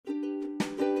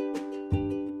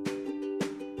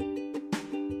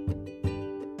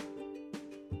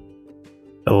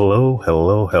Hello,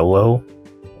 hello, hello.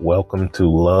 Welcome to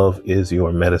Love is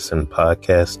Your Medicine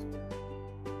podcast.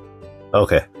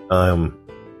 Okay, I'm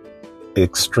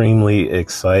extremely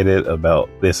excited about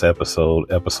this episode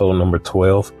number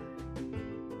 12,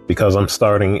 because I'm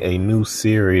starting a new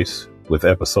series with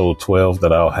episode 12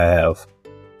 that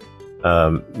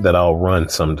I'll run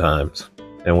sometimes.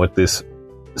 And what this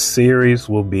series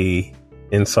will be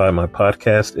inside my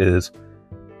podcast is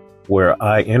where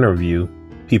I interview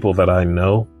people that I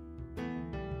know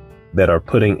that are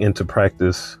putting into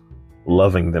practice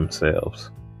loving themselves.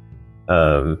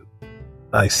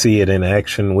 I see it in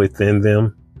action within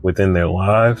them, within their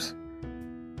lives,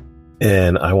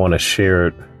 and I want to share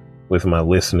it with my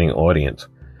listening audience.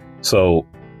 So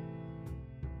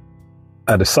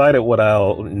I decided what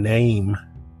I'll name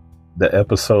the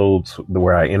episodes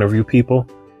where I interview people.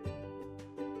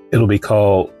 It'll be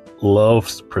called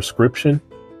Love's Prescription: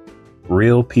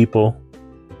 Real People,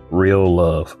 Real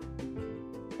Love.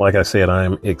 Like I said,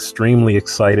 I'm extremely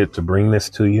excited to bring this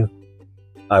to you.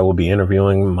 I will be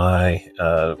interviewing my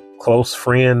close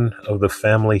friend of the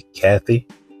family, Cathy.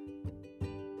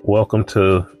 Welcome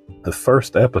to the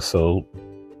first episode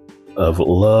of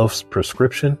Love's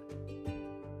Prescription: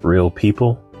 Real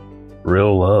People,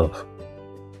 Real Love.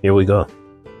 Here we go.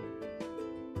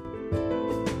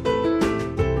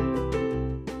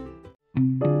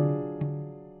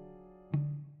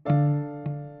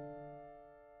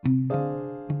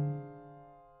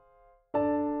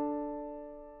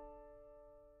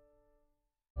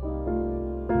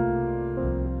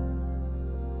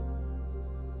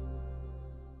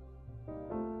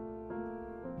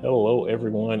 Hello,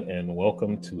 everyone, and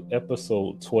welcome to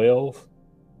episode 12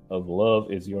 of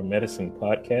Love is Your Medicine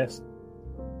podcast.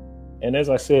 And as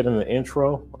I said in the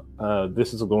intro,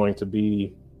 this is going to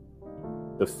be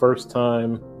the first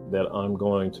time that I'm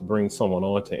going to bring someone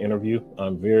on to interview.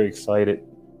 I'm very excited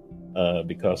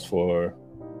because I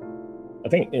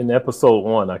think in episode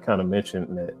 1, I kind of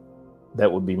mentioned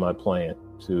that would be my plan,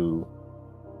 to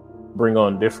bring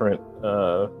on different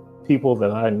people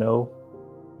that I know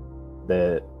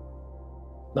that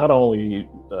not only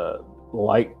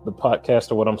like the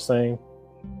podcast or what I'm saying,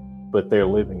 but they're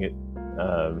living it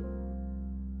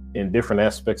in different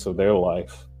aspects of their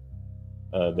life.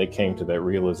 They came to that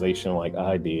realization, like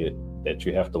I did, that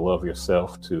you have to love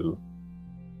yourself to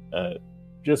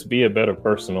just be a better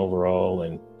person overall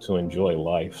and to enjoy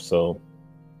life. So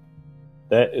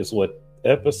that is what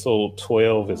episode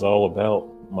 12 is all about.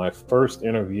 My first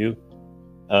interview.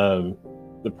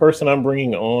 The person I'm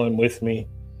bringing on with me,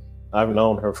 I've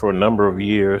known her for a number of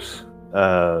years,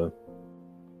 and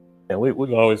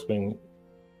we've always been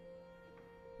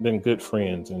good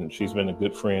friends, and she's been a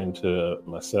good friend to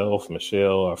myself,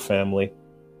 Michelle, our family.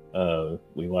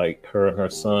 We like her and her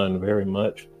son very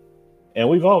much, and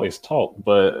we've always talked,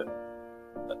 but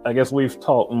I guess we've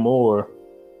talked more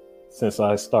since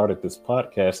I started this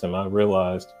podcast, and I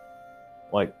realized,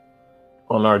 like,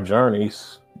 on our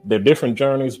journeys, they're different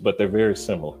journeys, but they're very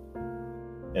similar.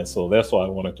 And so that's why I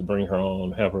wanted to bring her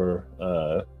on, have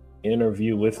her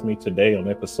interview with me today on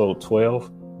episode 12.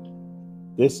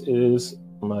 This is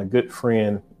my good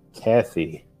friend,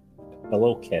 Cathy.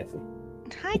 Hello, Cathy.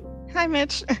 Hi,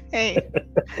 Mitch. Hey.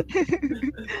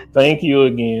 Thank you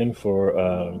again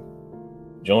for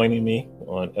joining me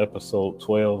on episode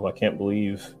 12. I can't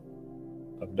believe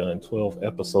I've done 12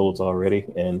 episodes already.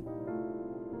 And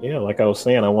yeah, like I was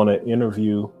saying, I want to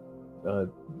interview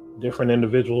different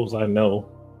individuals I know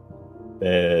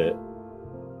that,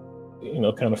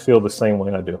 kind of feel the same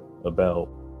way I do about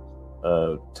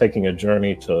taking a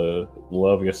journey to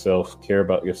love yourself, care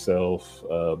about yourself,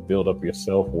 build up your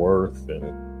self-worth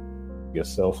and your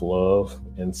self-love.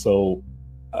 And so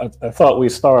I thought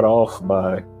we'd start off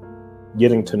by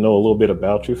getting to know a little bit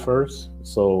about you first.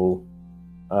 So,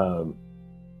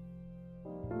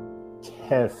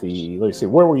 Cathy, let's see,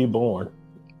 where were you born?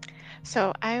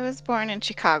 So I was born in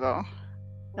Chicago,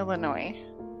 Illinois.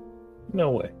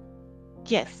 No way.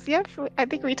 Yes, yep. I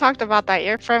think we talked about that.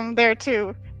 You're from there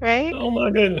too, right? Oh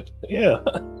my goodness. Yeah.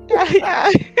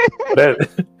 Yeah.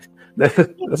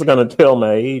 That's gonna tell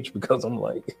my age, because I'm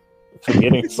like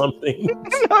forgetting something.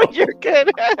 No, you're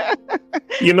good.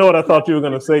 You know what I thought you were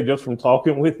gonna say just from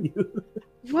talking with you?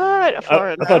 What?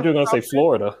 Florida. I thought you were gonna say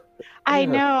Florida. I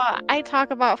know. I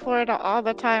talk about Florida all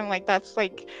the time. Like, that's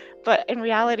like, but in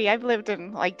reality, I've lived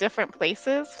in like different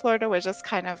places. Florida was just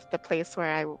kind of the place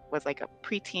where I was like a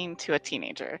preteen to a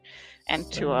teenager,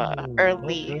 and to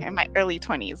in my early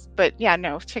 20s. But yeah,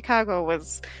 no, Chicago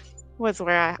was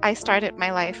where I started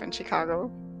my life in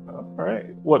Chicago. All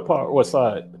right. What part? What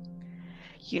side?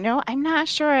 I'm not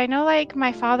sure. I know like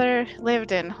my father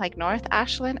lived in like North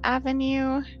Ashland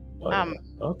Avenue. Oh Um, yeah.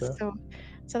 Okay. so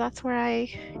so that's where I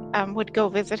would go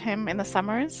visit him in the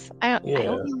summers. I Yeah.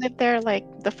 only lived there like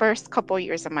the first couple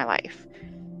years of my life.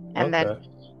 And Okay.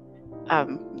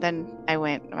 then I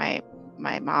went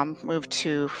my mom moved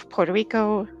to Puerto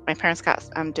Rico. My parents got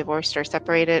divorced or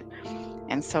separated,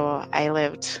 and so I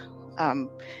lived um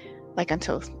like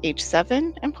until age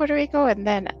 7 in Puerto Rico, and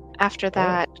then after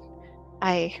Oh that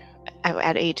I,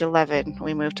 at age 11,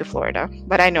 we moved to Florida.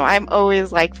 But I know I'm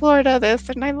always like Florida this,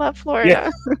 and I love yeah. Florida.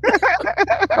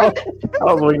 I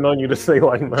was waiting on you to say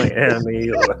like Miami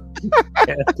or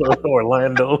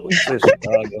Orlando. You said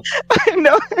Chicago.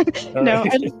 no, All no, right.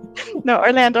 no,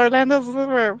 Orlando. Orlando's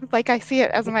where like I see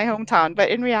it as my hometown, but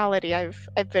in reality, I've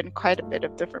been quite a bit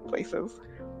of different places.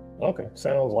 Okay.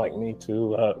 Sounds like me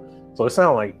too. So it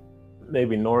sounds like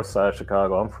maybe north side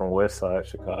Chicago. I'm from west side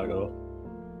Chicago.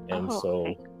 And Oh,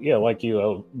 so, okay. yeah, like you, I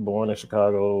was born in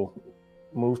Chicago,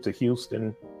 moved to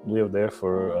Houston, lived there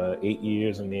for 8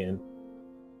 years, and then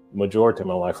majority of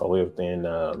my life I lived in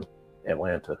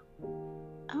Atlanta.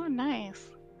 Oh, nice.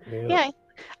 Yeah. Yeah,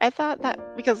 I thought that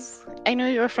because I knew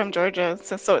you were from Georgia,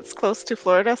 so it's close to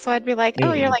Florida. So I'd be like,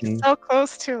 oh, you're like Hmm. so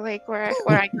close to like where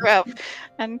I grew up,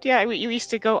 and yeah, we used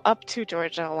to go up to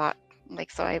Georgia a lot. Like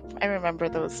so, I remember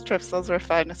those trips. Those were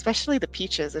fun, especially the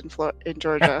peaches in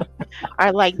Georgia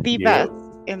are like the Yeah. best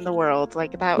in the world.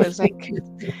 Like that was like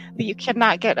you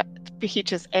cannot get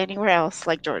peaches anywhere else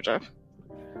like Georgia.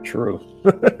 True.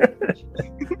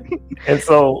 And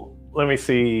so, let me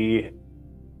see.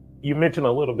 You mentioned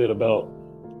a little bit about,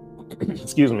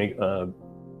 excuse me,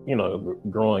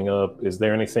 growing up. Is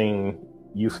there anything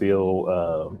you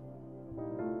feel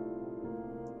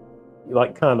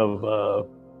like kind of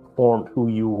formed who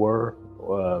you were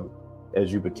uh,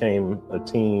 as you became a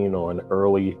teen or an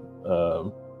early,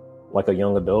 like a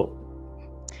young adult?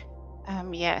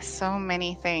 Yes, so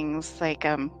many things. Like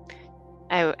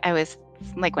I was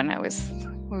like when I was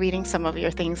reading some of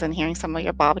your things and hearing some of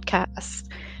your podcasts,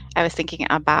 I was thinking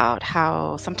about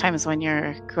how sometimes when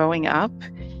you're growing up,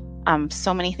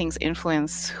 so many things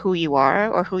influence who you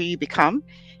are or who you become,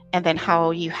 and then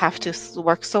how you have to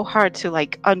work so hard to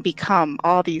like unbecome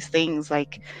all these things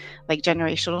like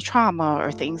generational trauma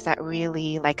or things that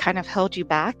really like kind of held you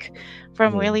back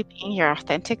from Mm, really being your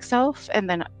authentic self. And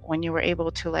then when you were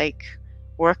able to like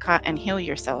work on and heal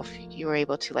yourself, you were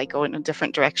able to like go in a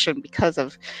different direction because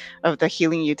of the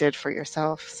healing you did for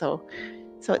yourself. So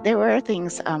there were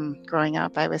things growing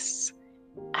up.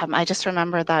 I just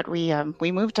remember that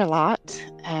we moved a lot,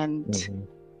 mhm,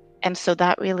 and so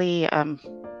that really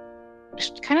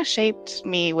kind of shaped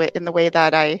me in the way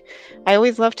that I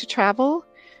always loved to travel,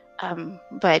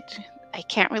 but I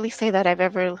can't really say that I've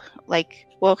ever like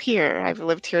well here I've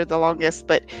lived here the longest,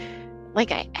 but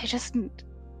like I just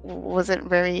wasn't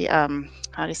very how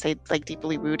do you say like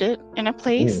deeply rooted in a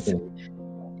place. mhm,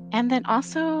 And then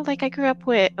also like I grew up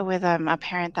with a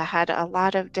parent that had a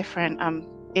lot of different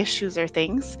issues or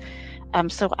things.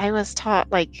 So I was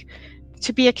taught like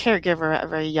to be a caregiver at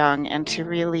very young and to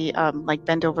really like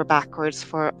bend over backwards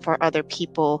for other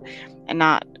people and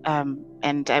not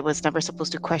and I was never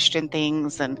supposed to question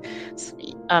things. And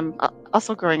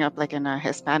also growing up like in a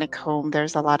Hispanic home,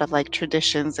 there's a lot of like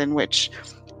traditions in which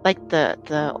like the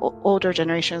older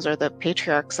generations or the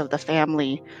patriarchs of the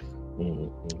family mhm,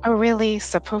 are really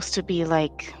supposed to be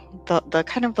like the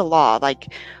kind of the law, like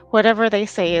whatever they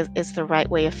say is the right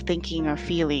way of thinking or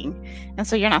feeling, and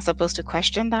so you're not supposed to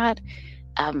question that.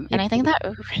 And I think that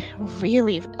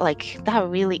really like that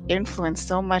really influenced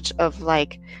so much of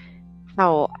like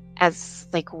how as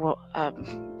like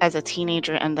as a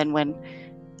teenager, and then when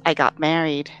I got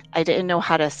married, I didn't know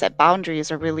how to set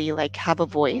boundaries or really like have a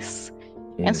voice.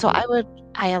 And so mhm,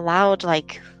 I allowed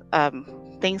like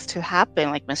things to happen,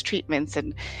 like mistreatments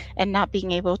and not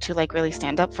being able to like really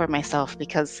stand up for myself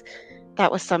because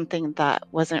that was something that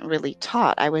wasn't really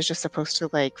taught. I was just supposed to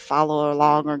like follow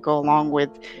along or go along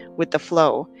with the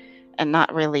flow and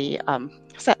not really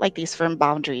set like these firm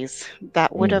boundaries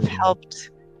that would have mhm.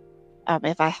 helped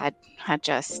if I had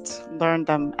just learned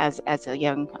them as a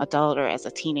young adult or as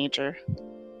a teenager.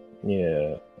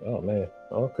 Yeah. Oh man.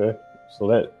 Okay. So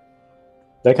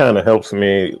that kind of helps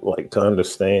me like to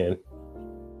understand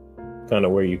kind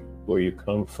of where you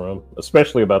come from,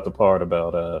 especially about the part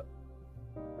about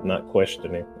not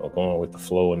questioning or going with the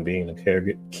flow and being a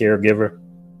caregiver.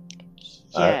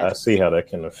 I see Yes. how that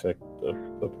can affect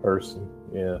the person.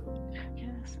 Yeah.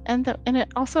 Yes, and it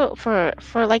also for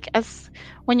like as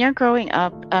when you're growing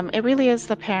up, it really is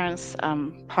the parents'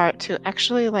 part to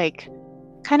actually like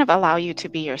kind of allow you to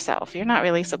be yourself. You're not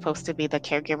really supposed to be the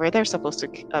caregiver. They're supposed to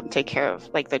take care of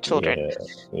like the children. Yeah.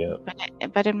 Yeah.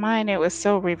 But in mine, it was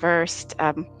so reversed,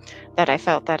 that I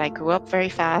felt that I grew up very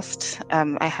fast.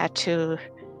 I had to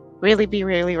really be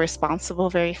really responsible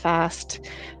very fast.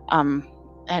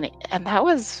 And that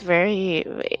was very,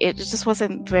 it just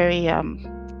wasn't very,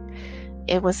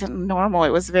 it wasn't normal.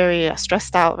 It was very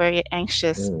stressed out, very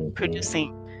anxious Mm-hmm. producing,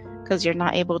 because you're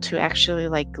not able to actually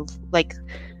like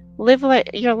live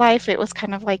your life. It was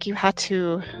kind of like you had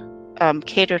to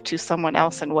cater to someone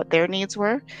else and what their needs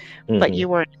were, but Mm-hmm. you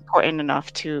weren't important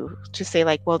enough to say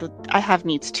like, well, I have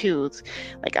needs too.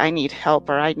 Like I need help,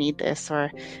 or I need this, or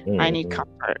I need Mm-hmm.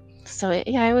 comfort. So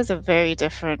yeah, it was a very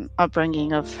different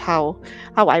upbringing of how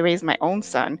I raised my own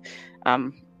son.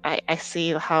 I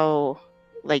see how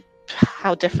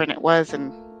different it was,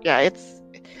 and yeah,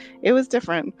 it was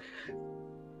different.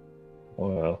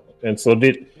 Wow. And so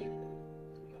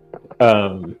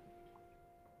um,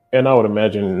 and I would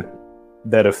imagine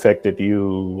that affected you,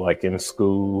 like in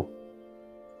school,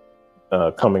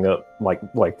 coming up,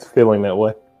 like feeling that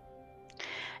way.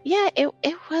 Yeah,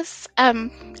 it was.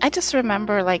 I just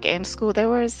remember like in school there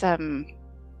was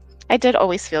I did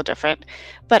always feel different,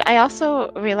 but I also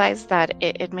realized that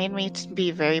it made me to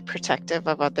be very protective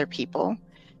of other people.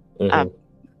 Um, Mm-hmm.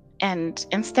 and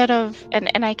instead of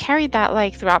and I carried that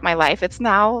like throughout my life. It's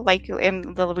now like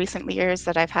in the recent years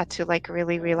that I've had to like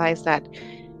really realize that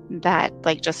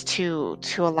like just to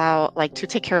allow like to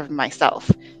take care of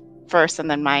myself first, and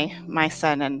then my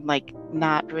son, and like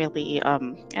not really I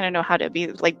don't know how to be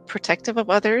like protective of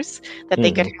others, that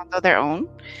they could Mm-hmm. handle their own.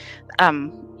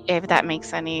 If that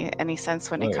makes any sense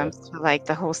when Oh it yeah. comes to like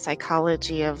the whole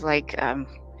psychology of like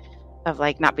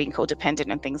not being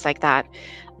codependent and things like that.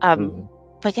 Um, Mm-hmm.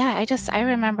 but yeah, I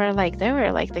remember like there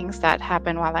were like things that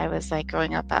happened while I was like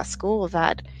growing up at school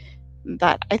that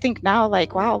I think now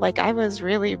like wow, like I was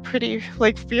really pretty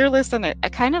like fearless, and I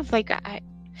kind of like I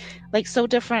like so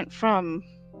different from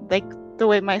like the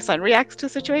way my son reacts to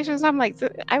situations. I'm like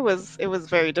it was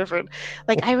very different.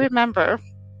 Like I remember,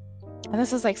 and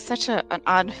this is like such an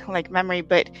odd like memory,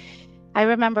 but I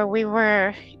remember we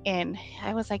were in,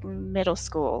 I was like middle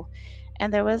school,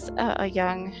 and there was a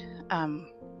young, um,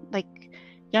 like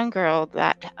young girl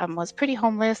that was pretty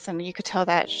homeless, and you could tell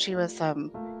that she was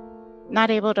not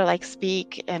able to like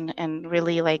speak and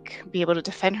really like be able to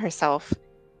defend herself.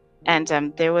 And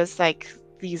there was like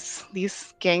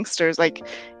these gangsters like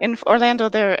in Orlando.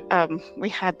 There we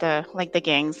had the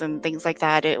gangs and things like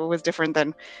that. It was different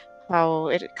than how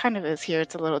it kind of is here.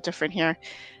 It's a little different here.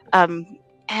 Um,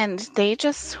 and they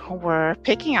just were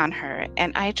picking on her,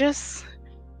 and I just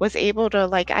was able to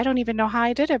like I don't even know how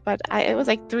I did it, but it was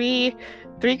like three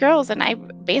girls, and I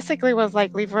basically was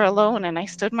like leave her alone, and I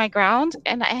stood my ground,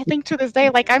 and I think to this day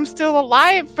like I'm still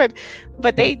alive, but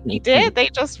they did, they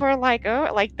just were like, oh,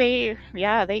 like they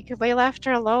left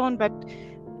her alone. But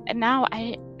and now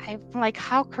I'm like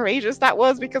how courageous that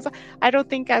was, because I don't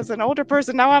think as an older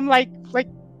person now I'm like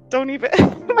don't even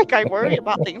like I worry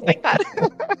about things like that.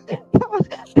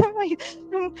 I'm like,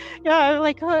 yeah, I'm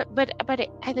like,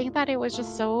 I think that it was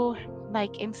just so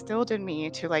like instilled in me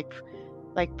to like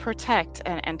protect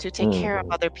and to take care of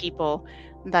Mm-hmm. other people,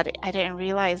 that I didn't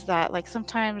realize that like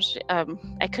sometimes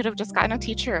I could have just gotten a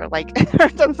teacher like or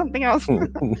done something else.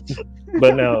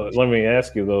 But now let me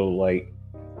ask you though, like,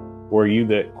 were you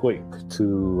that quick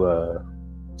to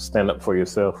stand up for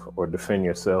yourself or defend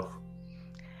yourself?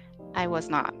 I was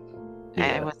not. I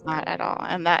Yeah. was not at all,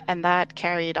 and that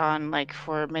carried on like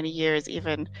for many years.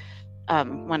 Even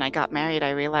when I got married,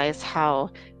 I realized how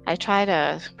I try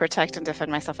to protect and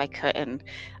defend myself. I couldn't.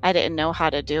 I didn't know how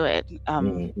to do it.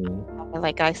 Mm-hmm.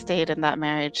 Like I stayed in that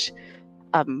marriage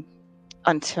um,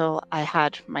 until I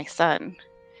had my son,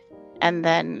 and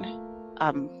then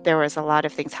there was a lot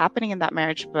of things happening in that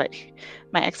marriage. But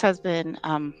my ex-husband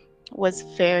was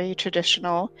very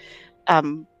traditional,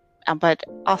 um, but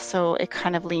also it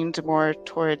kind of leaned more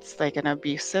towards like an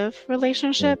abusive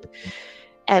relationship.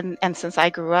 And since I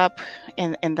grew up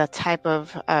in the type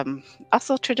of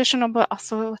also traditional, but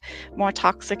also more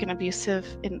toxic and abusive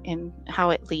in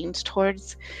how it leaned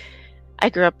towards, I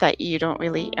grew up that you don't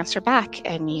really answer back,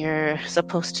 and you're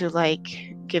supposed to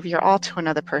like give your all to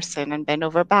another person and bend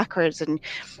over backwards, and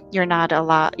you're not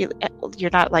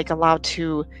like allowed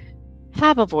to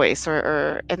have a voice,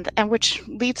 or and which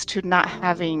leads to not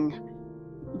having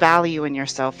value in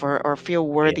yourself, or feel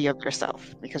Yeah. worthy of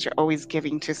yourself, because you're always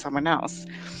giving to someone else.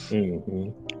 Mm-hmm.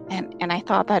 And I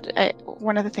thought that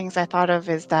one of the things I thought of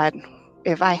is that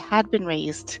if I had been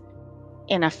raised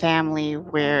in a family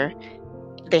where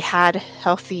they had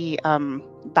healthy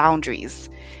boundaries,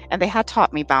 and they had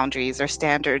taught me boundaries or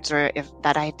standards, or if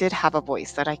that I did have a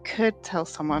voice, that I could tell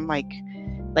someone like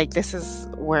this is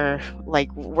where like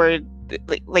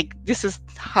this is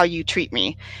how you treat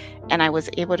me, and I was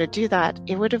able to do that.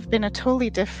 It would have been a totally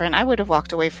different. I would have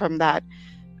walked away from that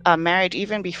marriage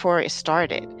even before it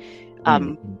started.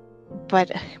 Um, Mm-hmm.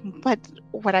 but but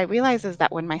what I realized is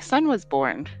that when my son was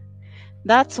born,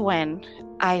 that's when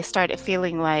I started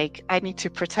feeling like I need to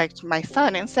protect my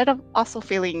son instead of also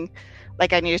feeling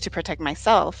like I needed to protect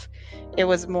myself. It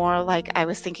was more like I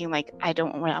was thinking like I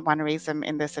don't want to raise him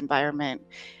in this environment,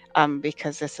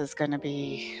 because this is going to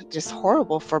be just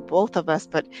horrible for both of us,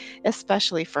 but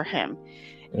especially for him.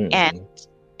 And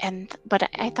Mm-hmm. but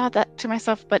I thought that to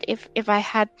myself, but if I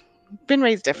had been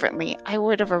raised differently, I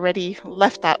would have already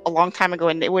left that a long time ago,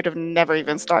 and it would have never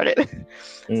even started.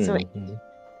 so Mm-hmm.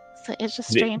 so it's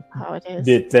just Did, strange how it is.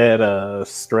 did that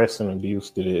stress and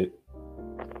abuse, did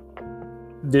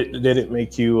it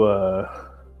make you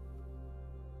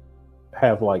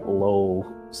have like low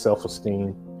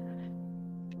self-esteem?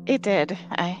 It did.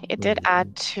 It did add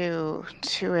Mm-hmm. to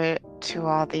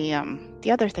all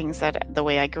the other things that the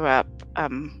way I grew up.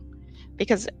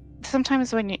 Because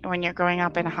sometimes when you're growing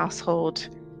up in a household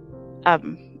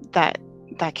that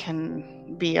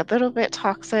can be a little bit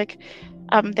toxic,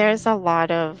 there's a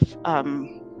lot of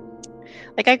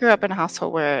like I grew up in a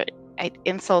household where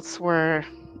insults were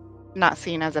not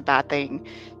seen as a bad thing.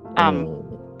 Um,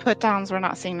 Mm-hmm. Put downs were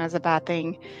not seen as a bad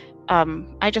thing.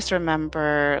 I just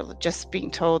remember just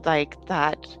being told like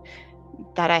that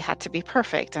I had to be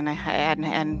perfect, and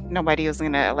and nobody was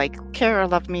gonna like care or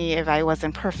love me if I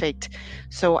wasn't perfect.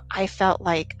 So I felt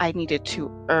like I needed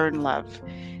to earn love.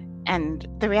 And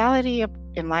the reality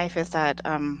in life is that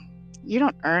you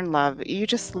don't earn love; you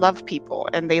just love people,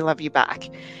 and they love you back.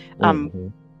 Um, Mm-hmm.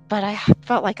 but I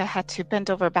felt like I had to bend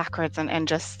over backwards and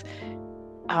just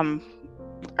um,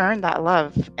 earn that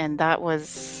love, and that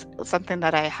was something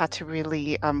that I had to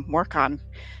really work on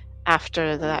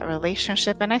after that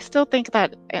relationship. And I still think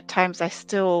that at times I'm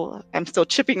still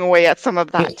chipping away at some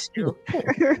of that too.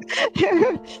 Because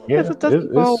Yeah, it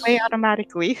doesn't go away it's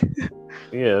automatically.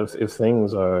 yeah. If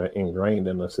things are ingrained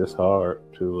in us, it's hard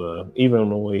to even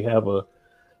when we have a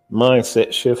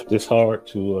mindset shift. It's hard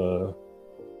to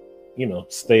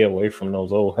stay away from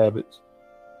those old habits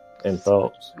and So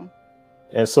thoughts. true.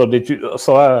 And so did you?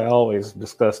 So I always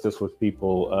discuss this with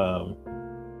people.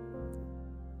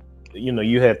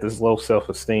 You had this low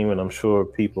self-esteem, and I'm sure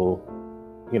people,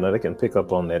 they can pick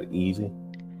up on that easy.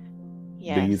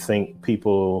 Do you Yes. think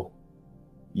people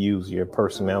use your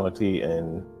personality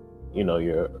and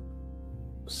your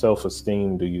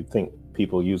self-esteem? Do you think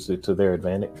people use it to their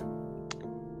advantage?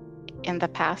 In the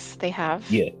past they have.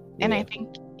 Yeah, And yeah.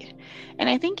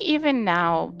 I think even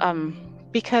now,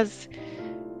 because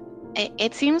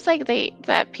it seems like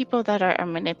that people that are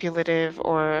manipulative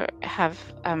or have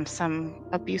some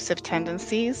abusive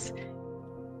tendencies,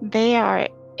 they are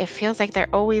it feels like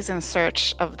they're always in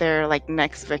search of their like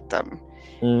next victim.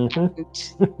 Mm-hmm. And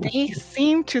they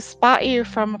seem to spot you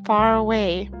from far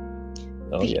away.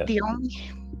 Oh The yeah. the only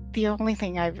the only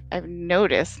thing I've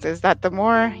noticed is that the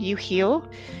more you heal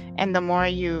and the more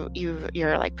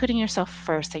you're like putting yourself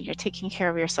first, and you're taking care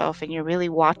of yourself, and you're really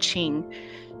watching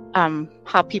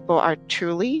how people are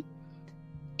truly,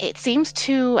 it seems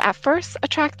to at first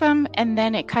attract them, and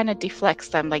then it kind of deflects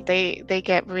them. Like they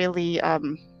get really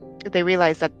they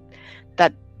realize that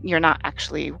you're not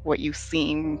actually what you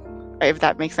seem, if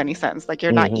that makes any sense. Like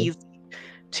you're not Mm-hmm. easy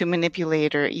to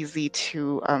manipulate or easy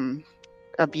to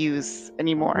abuse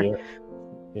anymore. Yeah,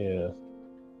 yeah.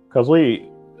 Because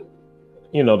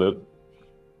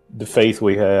the faith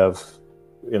we have,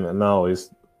 and I always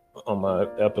on my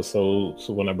episodes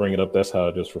when I bring it up, that's how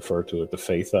I just refer to it. The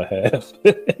faith I have,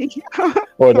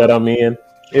 or that I'm in.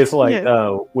 It's like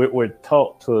Yeah. we're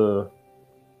taught to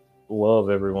love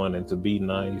everyone and to be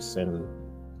nice, and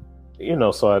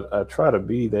so I try to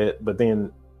be that. But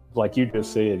then, like you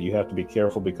just said, you have to be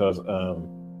careful because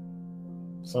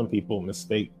some people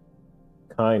mistake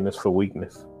kindness for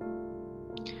weakness,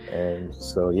 and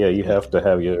so yeah, you have to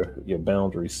have your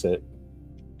boundaries set.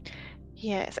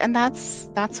 Yes, and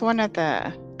that's one of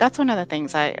the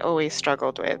things I always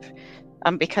struggled with,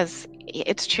 because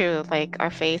it's true, like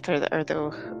our faith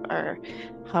or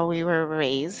how we were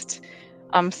raised.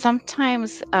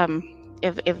 Sometimes,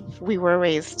 if we were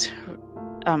raised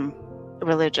um,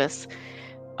 religious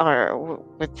or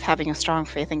with having a strong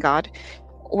faith in God,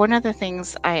 one of the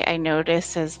things I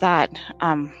notice is that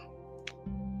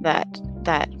that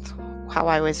how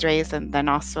I was raised, and then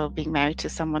also being married to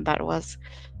someone that was.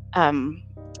 Um,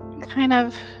 kind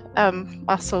of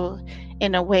also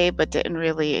in a way, but didn't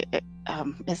really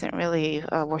isn't really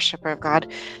a worshiper of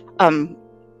God. Um,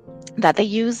 that they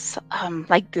use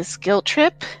like this guilt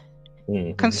trip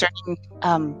Hmm. concerning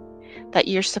that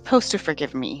you're supposed to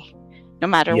forgive me no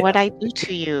matter Yeah. what I do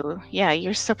to you. Yeah,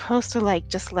 you're supposed to like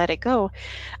just let it go.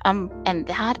 And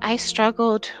that I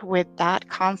struggled with that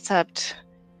concept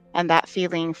and that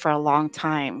feeling for a long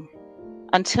time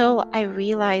until I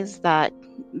realized that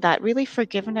really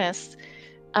forgiveness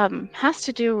has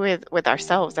to do with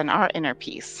ourselves and our inner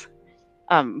peace.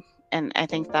 Um, and I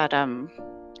think that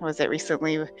was it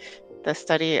recently the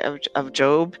study of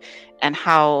Job and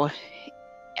how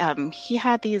he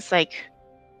had these like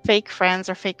fake friends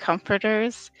or fake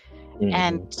comforters,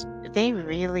 and Hmm. they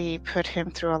really put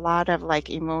him through a lot of like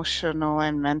emotional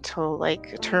and mental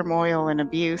like turmoil and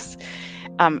abuse.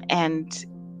 And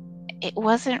it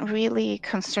wasn't really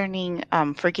concerning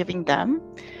forgiving them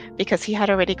because he had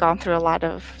already gone through a lot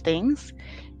of things.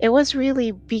 It was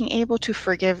really being able to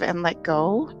forgive and let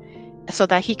go so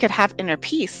that he could have inner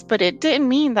peace. But it didn't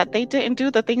mean that they didn't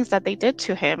do the things that they did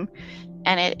to him.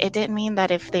 And it didn't mean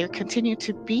that if they continued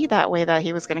to be that way, that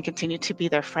he was going to continue to be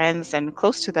their friends and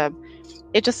close to them.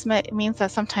 It just means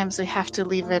that sometimes we have to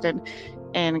leave it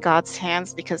in God's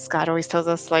hands because God always tells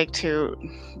us like to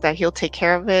that He'll take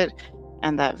care of it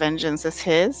and that vengeance is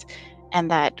His, and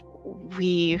that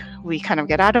we kind of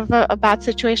get out of a bad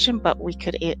situation, but we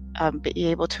could be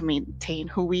able to maintain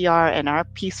who we are in our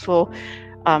peaceful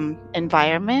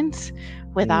environment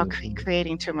without Hmm.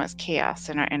 creating too much chaos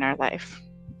in our life.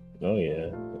 Oh yeah,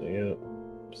 yeah.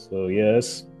 So yeah,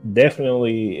 it's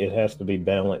definitely it has to be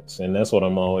balanced, and that's what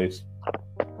I'm always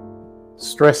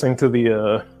stressing to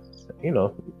the you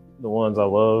know, the ones I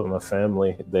love, my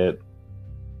family, that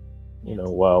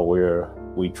while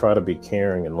we try to be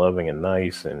caring and loving and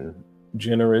nice and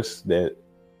generous, that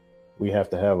we have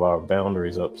to have our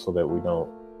boundaries up so that we don't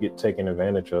get taken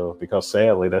advantage of. Because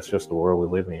sadly, that's just the world we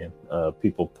live in.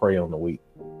 People prey on the weak,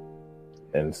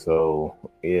 and so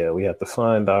yeah, we have to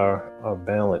find our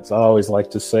balance. I always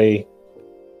like to say,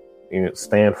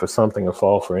 stand for something or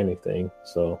fall for anything.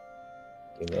 So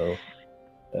you know,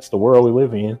 that's the world we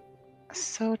live in.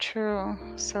 So true,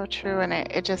 and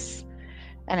it just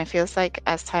and it feels like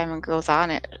as time goes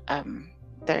on,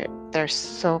 there's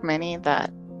so many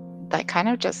that kind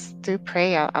of just do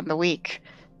prey on the weak,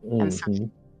 and so Hmm.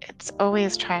 it's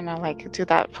always trying to like do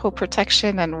that whole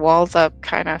protection and walls up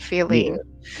kind of feeling.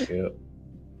 Yeah, yeah.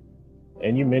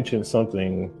 And you mentioned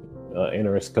something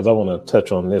interesting, because I want to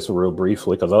touch on this real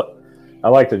briefly, because I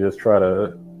like to just try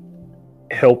to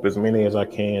help as many as I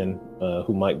can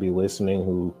who might be listening,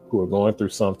 who are going through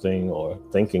something or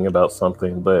thinking about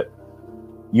something. But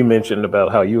you mentioned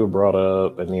about how you were brought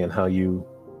up, and then how you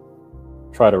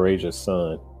try to raise your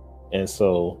son. And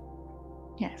so,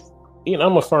 Yes,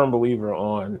 I'm a firm believer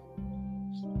on,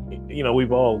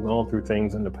 we've all gone through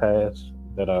things in the past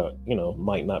that are,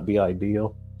 might not be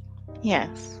ideal.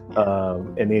 yes, yeah.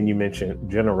 And then you mentioned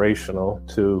generational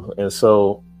too. And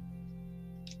so,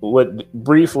 what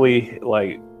briefly,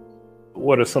 like,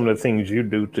 what are some of the things you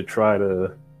do to try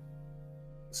to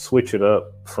switch it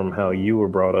up from how you were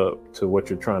brought up to what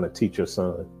you're trying to teach your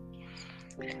son?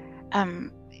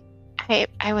 Um,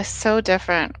 I was so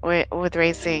different with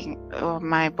raising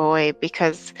my boy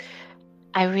because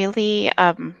I really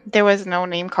there was no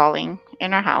name calling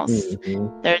in our house. Hmm.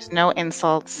 There's no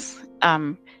insults.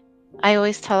 I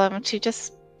always tell him to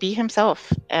just be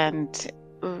himself and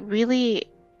really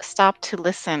stop to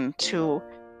listen to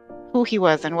who he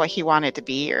was and what he wanted to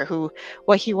be or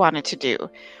what he wanted to do.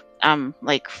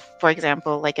 Like for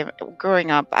example, like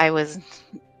growing up, I was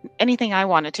anything I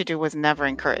wanted to do was never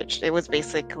encouraged. It was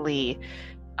basically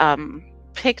um,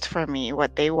 picked for me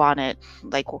what they wanted,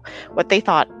 like what they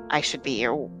thought I should be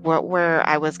or where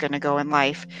I was going to go in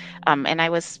life. And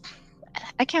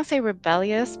I can't say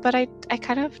rebellious, but I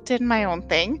kind of did my own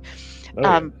thing. Oh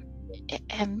yeah. Um,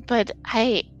 and but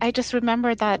I just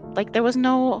remember that like there was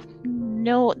no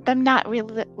them not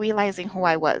really realizing who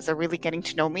I was or really getting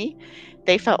to know me.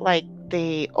 They felt like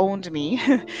they owned me,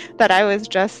 that I was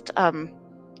just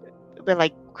but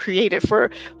like created for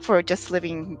just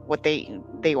living what they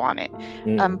wanted.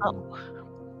 Um, but,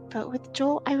 Hmm. but with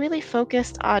Joel, I really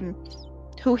focused on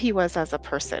who he was as a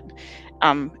person.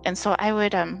 And so I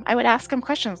would ask him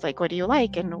questions like, "What do you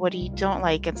like and what do you don't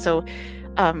like?" And so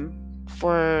um,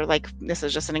 for like this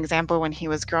is just an example. When he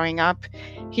was growing up,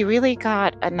 he really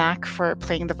got a knack for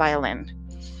playing the violin,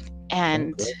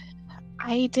 and Okay.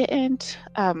 I didn't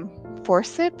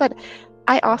force it, but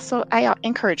I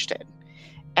encouraged it,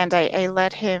 and I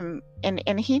let him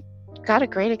and he got a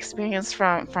great experience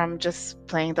from just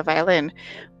playing the violin.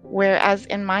 Whereas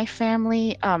in my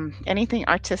family, anything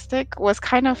artistic was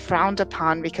kind of frowned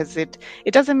upon because it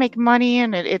doesn't make money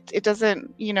and it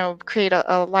doesn't, create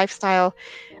a lifestyle.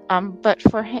 But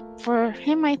for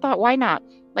him, I thought, why not?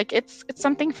 Like it's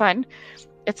something fun,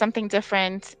 it's something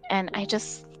different, and I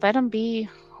just let him be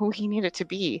who he needed to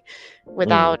be,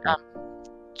 without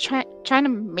Mm-hmm. trying to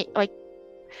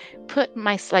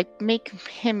make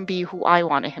him be who I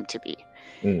wanted him to be.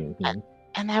 Mm-hmm.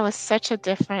 And that was such a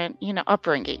different,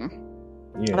 upbringing.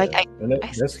 Like Yeah, and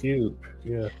that's huge.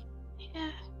 Yeah,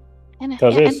 yeah, and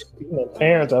because and it's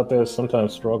parents out there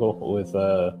sometimes struggle with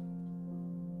I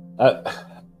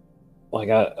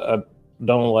I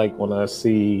don't like when I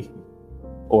see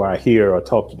or I hear or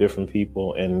talk to different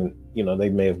people, and they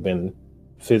may have been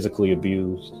physically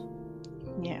abused,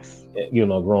 yes,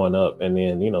 growing up, and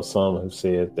then some have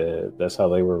said that that's how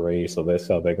they were raised, so that's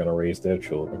how they're going to raise their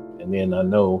children. And then I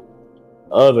know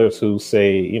others who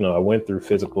say, I went through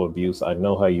physical abuse, I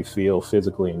know how you feel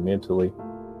physically and mentally,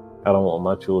 I don't want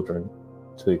my children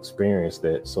to experience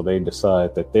that, so they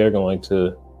decide that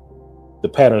the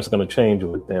pattern's going to change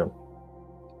with them.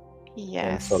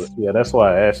 And so, yes, yeah, that's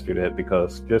why I asked you that,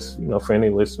 because just, for any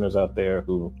listeners out there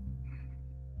who,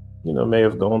 may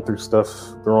have gone through stuff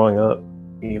growing up,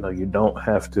 you don't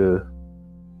have to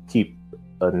keep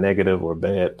a negative or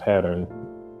bad pattern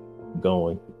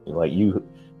going. Like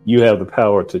you have the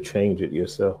power to change it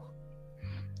yourself.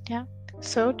 yeah,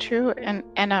 so true. And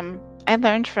I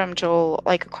learned from Joel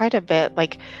like quite a bit.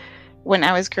 Like when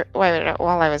I was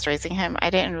while I was raising him, I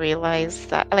didn't realize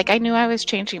that. Like I knew I was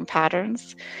changing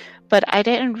patterns, but I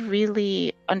didn't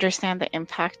really understand the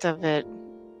impact of it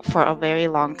for a very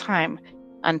long time,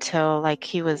 until like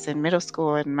he was in middle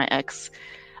school, and my ex,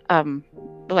 um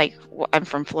I'm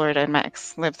from Florida and my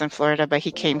ex lives in Florida, but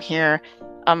he came here,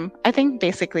 I think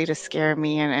basically to scare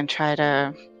me, and try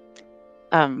to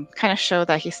kind of show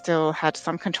that he still had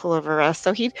some control over us.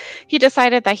 So he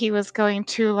decided that he was going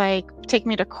to like take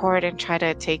me to court and try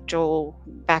to take Joel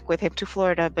back with him to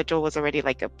Florida, but Joel was already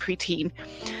like a preteen.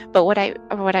 But what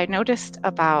I noticed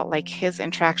about like his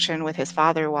interaction with his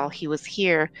father while he was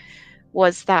here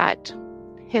was that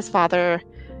his father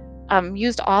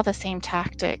used all the same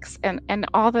tactics, and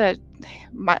all the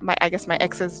my I guess my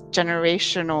ex's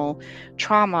generational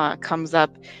trauma comes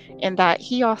up in that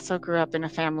he also grew up in a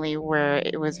family where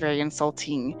it was very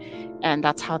insulting, and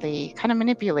that's how they kind of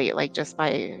manipulate, like just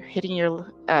by hitting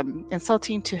your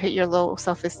insulting to hit your low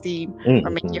self-esteem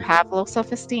or make you Mm-hmm. have low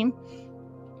self-esteem.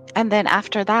 And then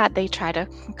after that, they try to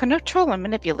control and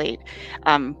manipulate,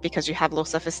 because you have low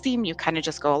self-esteem, you kind of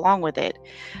just go along with it.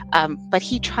 But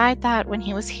he tried that when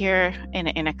he was here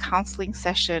in a counseling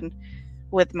session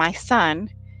with my son.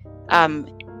 Um,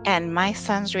 and my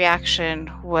son's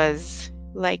reaction was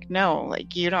like, no,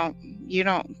 like you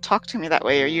don't talk to me that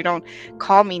way, or you don't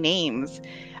call me names.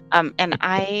 And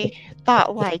I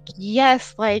thought like,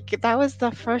 yes, like that was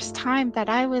the first time that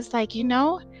I was like,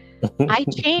 I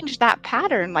changed that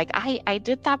pattern. Like I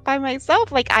did that by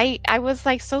myself. Like I was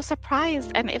like so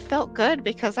surprised, and it felt good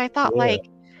because I thought Yeah.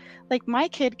 like my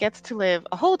kid gets to live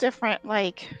a whole different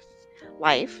like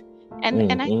life.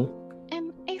 And I Mm-hmm.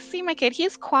 and I see my kid.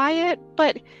 He's quiet,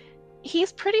 but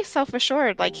he's pretty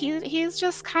self-assured. Like he's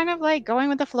just kind of like going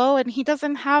with the flow, and he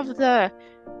doesn't have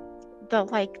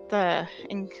like the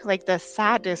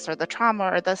sadness or the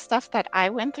trauma or the stuff that I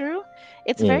went through.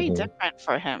 It's very Mm-hmm. different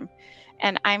for him.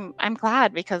 And I'm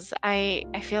glad, because I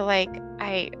feel like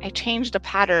I changed a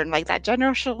pattern, like that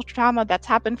generational trauma that's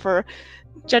happened for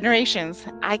generations.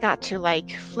 I got to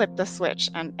like flip the switch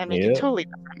and make it Yeah, totally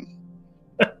different.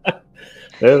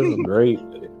 that's great.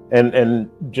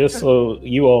 And just so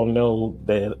you all know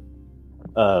that,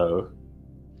 uh,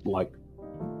 like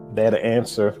that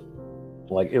answer,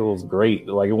 like it was great.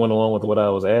 Like it went along with what I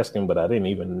was asking, but I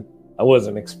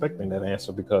wasn't expecting that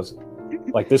answer, because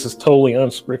like this is totally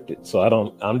unscripted. So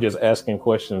I'm just asking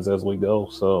questions as we go.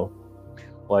 So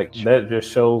like that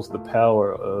just shows the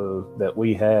power of that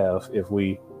we have if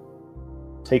we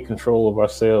take control of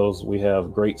ourselves. We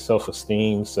have great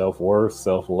self-esteem, self-worth,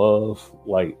 self-love.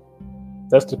 Like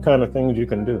that's the kind of things you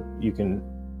can do. You can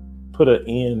put an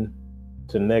end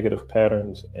to negative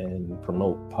patterns and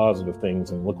promote positive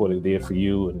things. And look what it did for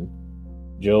you. And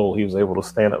Joel, he was able to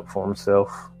stand up for himself,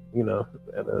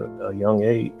 at a young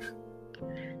age.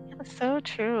 So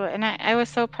true. And I was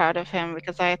so proud of him,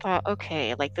 because I thought,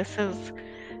 okay, like this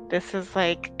is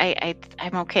like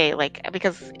I'm okay. Like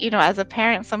because as a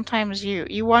parent, sometimes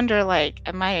you wonder like,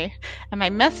 am I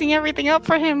messing everything up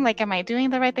for him? Like am I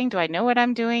doing the right thing? Do I know what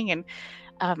I'm doing?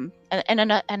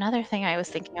 Another thing I was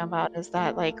thinking about is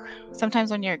that, like,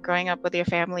 sometimes when you're growing up with your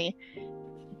family,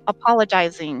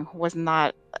 apologizing was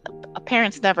not,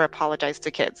 parents never apologize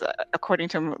to kids, according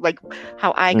to like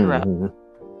how I grew up.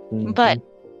 Hmm. But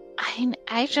Hmm.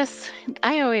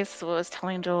 I always was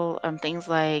telling Joel things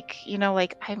like,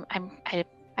 like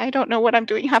I don't know what I'm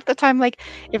doing half the time. Like,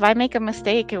 if I make a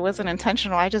mistake, it wasn't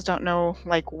intentional. I just don't know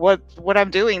like what I'm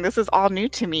doing. This is all new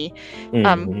to me.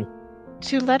 Um, Hmm.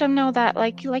 to let him know that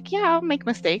yeah, I'll make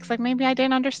mistakes. Like, maybe I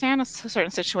didn't understand a certain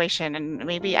situation, and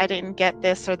maybe I didn't get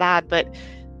this or that, but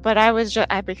I was just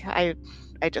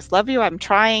I just love you. I'm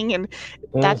trying, and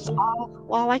that's Hmm.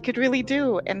 all I could really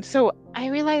do. And so I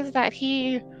realized that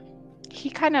he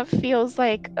kind of feels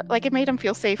like it made him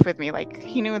feel safe with me. Like,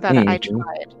 he knew that I Hmm.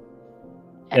 tried.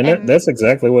 And And that's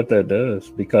exactly what that does,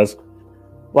 because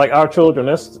like our children,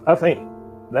 I think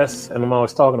and I'm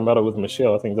always talking about it with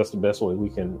Michelle. I think that's the best way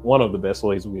one of the best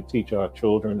ways we can teach our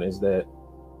children is that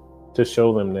to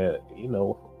show them that,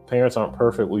 parents aren't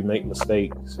perfect. We make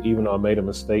mistakes. Even though I made a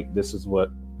mistake, this is what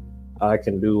I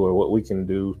can do or what we can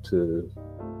do to,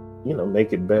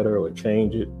 make it better or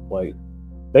change it. Like,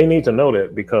 they need to know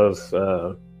that, because,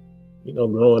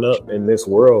 growing up in this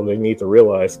world, they need to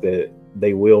realize that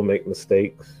they will make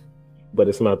mistakes, but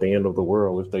it's not the end of the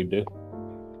world if they do.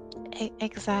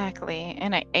 exactly.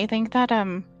 And I think that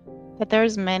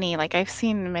there's many, like, I've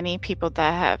seen many people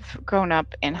that have grown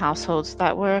up in households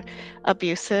that were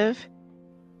abusive.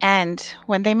 And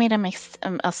when they made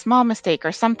a small mistake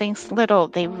or something little,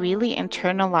 they really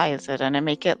internalize it and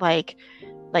make it like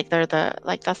they're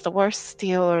that's the worst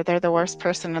deal, or they're the worst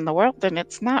person in the world. And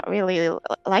it's not really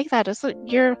like that.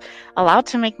 You're allowed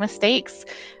to make mistakes.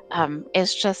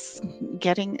 It's just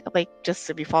getting, like, just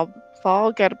if you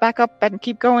fall, get back up and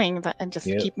keep going, and just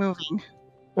Yeah, keep moving.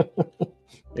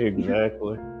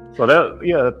 exactly. So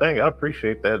the thing, I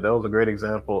appreciate that. That was a great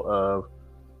example of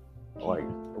like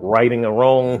righting a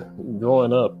wrong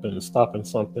growing up and stopping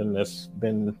something that's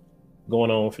been going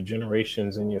on for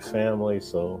generations in your family.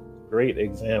 So great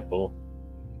example.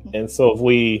 And so if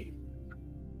we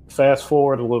fast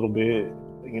forward a little bit,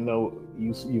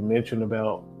 you mentioned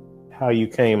about how you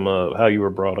came up, how you were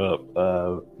brought up,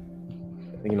 the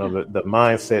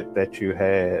mindset that you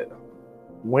had.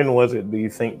 When was it, do you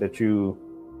think, that you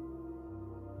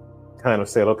kind of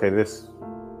said, okay,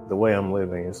 the way I'm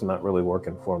living, it's not really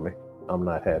working for me. I'm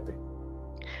not happy.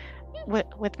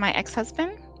 With my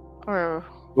ex-husband, or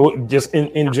Well, just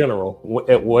in general,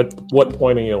 at what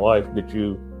point in your life did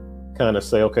you kind of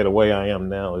say, okay, the way I am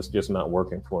now is just not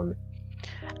working for me?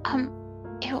 um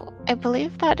I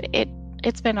believe that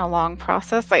it's been a long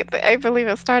process. I believe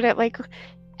it started, like,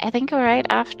 I think right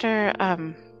after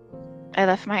I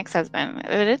left my ex-husband.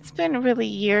 It's been really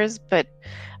years, but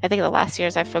I think the last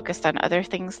years I've focused on other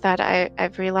things that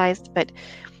I've realized. But,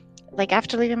 like,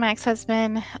 after leaving my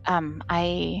ex-husband,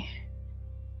 I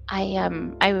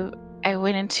I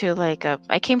went into, like,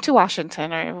 I came to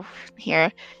Washington, or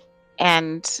here,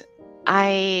 and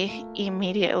I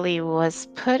immediately was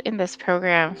put in this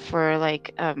program for,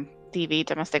 like, DV,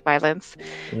 domestic violence,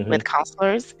 Hmm. with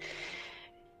counselors.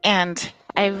 And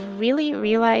I really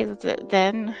realized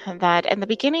then that in the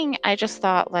beginning, I just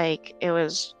thought like it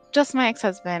was just my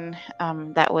ex-husband,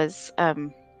 that was,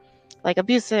 like,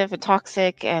 abusive and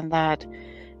toxic, and that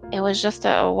it was just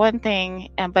a one thing.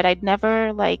 And but I'd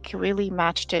never, like, really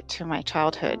matched it to my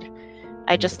childhood.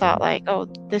 I just thought Hmm. like, oh,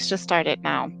 this just started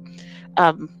now.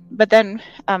 But then,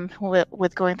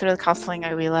 with going through the counseling,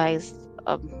 I realized,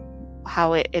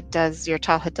 how it does, your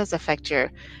childhood does affect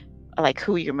your, like,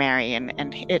 who you marry, and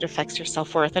it affects your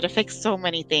self-worth. It affects so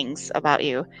many things about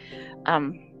you.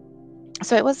 Um,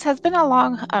 so it has been a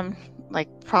long, like,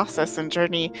 process and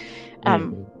journey.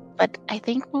 Um, Hmm. but I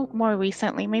think more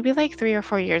recently, maybe like 3 or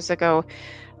 4 years ago,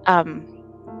 um,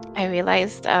 I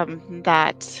realized,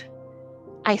 that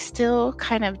I still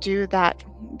kind of do that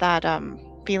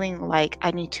feeling like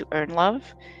I need to earn love,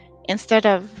 instead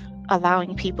of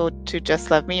allowing people to just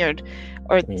love me,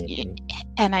 or Hmm.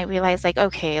 and I realized, like,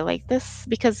 okay, like, this,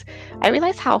 because I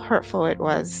realized how hurtful it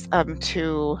was,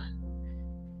 to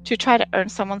try to earn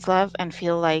someone's love and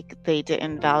feel like they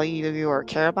didn't value you or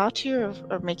care about you,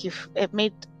 or make you it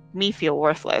made me feel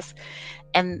worthless.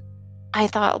 And I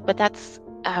thought, but that's,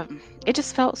 it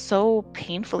just felt so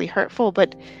painfully hurtful.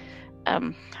 But,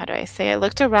 how do I say, I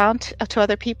looked around to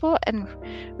other people and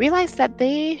realized that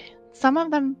some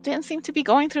of them didn't seem to be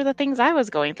going through the things I was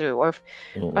going through, or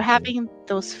Hmm. having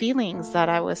those feelings that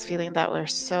I was feeling, that were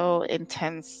so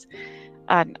intense.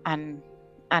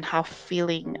 And how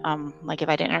feeling, like, if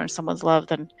I didn't earn someone's love,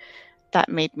 then that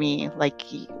made me, like,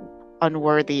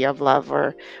 unworthy of love,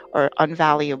 or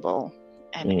unvaluable.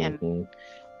 And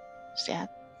yeah,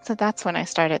 so that's when I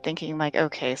started thinking like,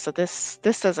 okay, so this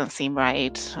doesn't seem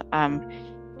right.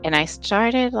 And I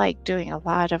started like doing a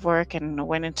lot of work and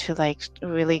went into like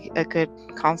really a good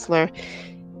counselor.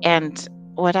 And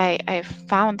what I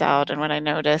found out and what I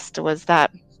noticed was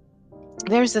that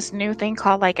there's this new thing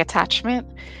called like attachment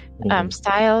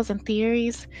styles and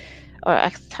theories, or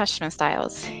attachment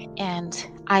styles. And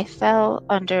I fell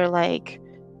under like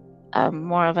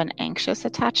more of an anxious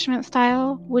attachment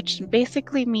style, which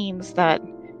basically means that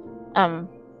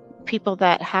people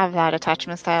that have that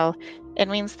attachment style, it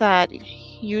means that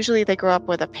usually they grow up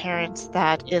with a parent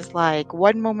that is like,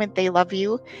 one moment they love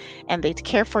you and they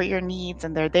care for your needs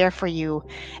and they're there for you,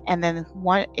 and then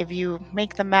one, if you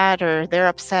make them mad or they're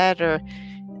upset, or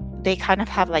they kind of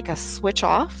have like a switch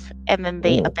off, and then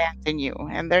they abandon you,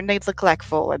 and they're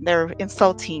neglectful and they're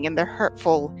insulting and they're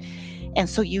hurtful. And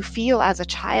so you feel as a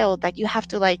child that you have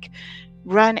to like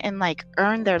run and like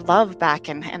earn their love back,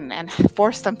 and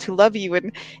force them to love you,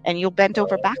 and you'll bend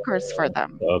over backwards for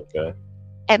them. Okay.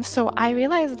 And so I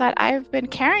realized that I've been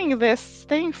carrying this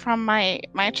thing from my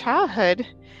childhood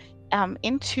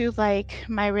into like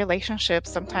my relationships,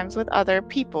 sometimes with other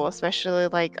people, especially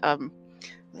like a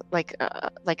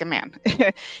man.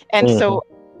 And so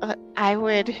I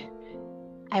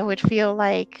would feel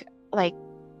like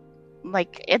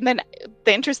and then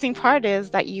the interesting part is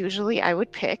that usually I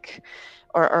would pick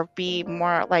or be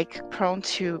more like prone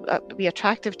to be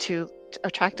attracted to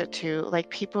like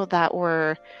people that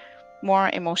were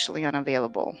more emotionally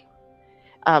unavailable,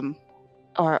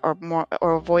 or more,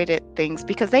 or avoided things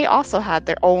because they also had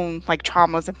their own like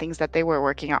traumas and things that they were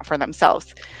working out for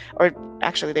themselves, or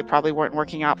actually they probably weren't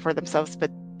working out for themselves,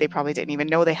 but they probably didn't even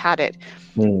know they had it.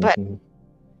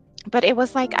 But it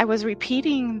was like I was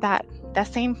repeating that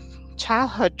same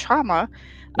childhood trauma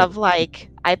of like,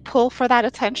 I pull for that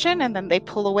attention and then they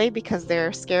pull away because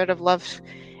they're scared of love,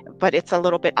 but it's a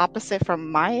little bit opposite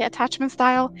from my attachment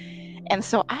style. And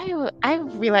so I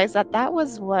realized that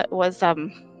was what was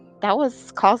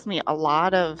caused me a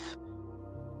lot of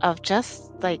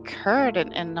just like hurt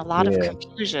and a lot of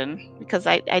confusion, because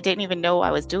I didn't even know I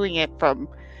was doing it from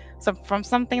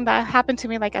something that happened to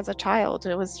me like as a child.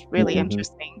 It was really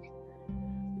interesting.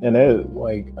 And that,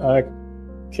 like, I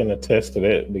can attest to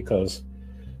that because,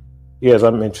 yeah, as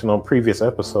I mentioned on previous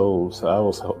episodes, I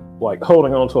was like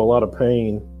holding on to a lot of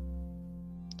pain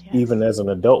even as an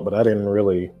adult, but I didn't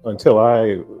really, until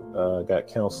I got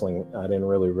counseling, I didn't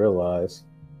really realize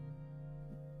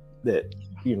that,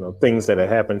 you know, things that had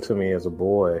happened to me as a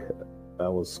boy, I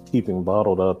was keeping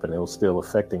bottled up and it was still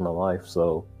affecting my life.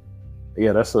 So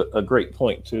yeah, that's a great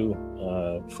point too,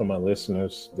 for my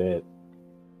listeners, that,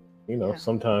 you know,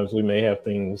 sometimes we may have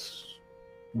things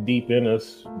deep in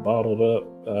us, bottled up,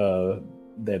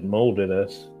 that molded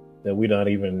us, that we're not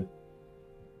even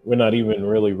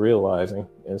really realizing.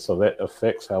 And so that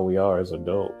affects how we are as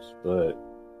adults. But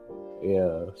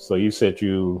yeah, so you said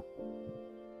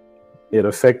it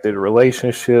affected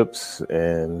relationships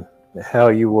and how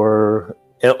you were.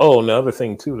 And the other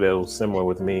thing too that was similar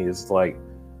with me is like,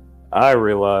 I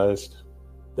realized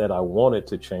that I wanted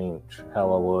to change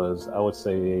how I was, I would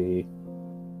say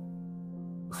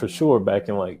for sure back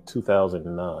in like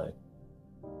 2009.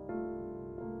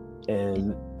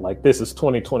 And like, this is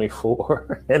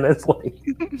 2024 and it's like,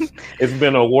 it's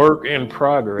been a work in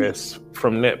progress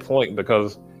from that point,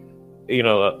 because, you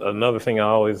know, another thing I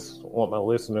always want my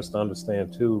listeners to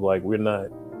understand too, like,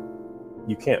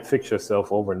 you can't fix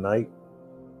yourself overnight.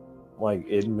 Like,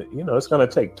 it, you know, it's going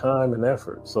to take time and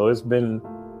effort. So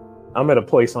I'm at a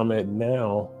place I'm at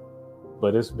now,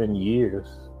 but it's been years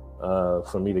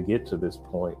for me to get to this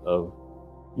point of,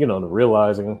 you know,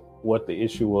 realizing what the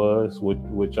issue was,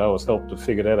 which I was helped to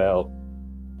figure that out,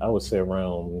 I would say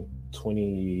around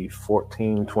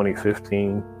 2014,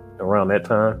 2015, around that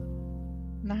time.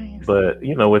 Nice. But,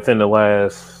 you know, within the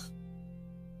last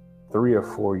 3 or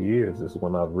 4 years is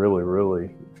when I've really,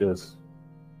 really just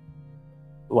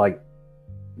like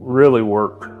really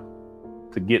worked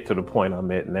to get to the point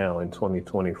I'm at now in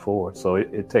 2024. So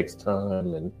it takes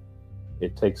time and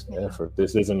it takes effort.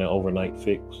 This isn't an overnight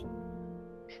fix.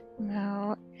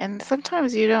 No, and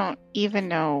sometimes you don't even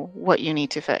know what you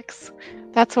need to fix.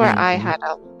 That's where I had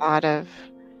a lot of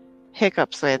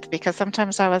hiccups with, because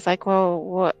sometimes I was like, well,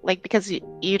 what, like, because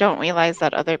you don't realize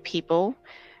that other people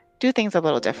do things a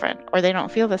little different, or they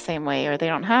don't feel the same way, or they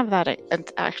don't have that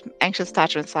anxious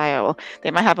attachment style. They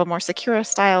might have a more secure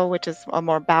style, which is a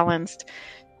more balanced.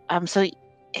 So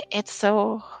it's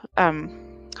so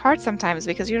hard sometimes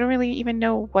because you don't really even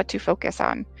know what to focus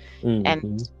on.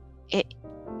 And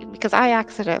because I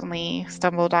accidentally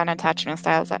stumbled on attachment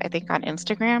styles, I think on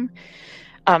Instagram.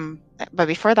 But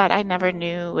before that, I never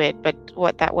knew but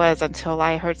what that was until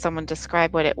I heard someone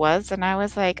describe what it was, and I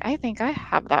was like, I think I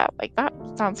have that. Like that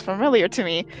sounds familiar to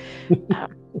me. Um,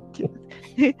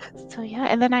 so yeah,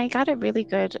 and then I got a really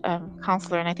good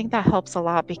counselor, and I think that helps a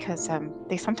lot because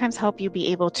they sometimes help you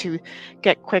be able to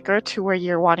get quicker to where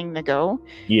you're wanting to go. Um,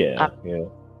 Yeah, yeah.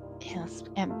 yes,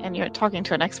 and you're talking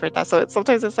to an expert that, so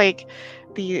sometimes it's like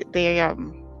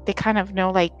they kind of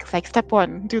know like step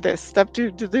one, do this, step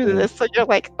two, do Mm, this. So you're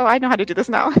like, oh, I know how to do this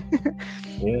now.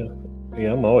 yeah.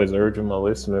 Yeah, I'm always urging my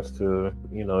listeners to,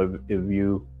 if if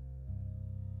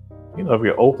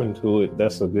you're open to it,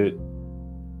 that's a good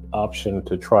option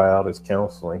to try out as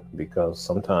counseling because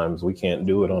sometimes we can't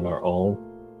do it on our own.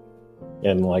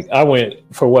 And like I went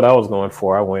for what I was going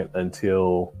for, I went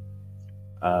until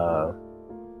uh,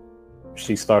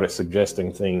 she started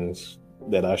suggesting things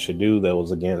that I should do that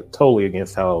was again totally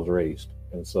against how I was raised.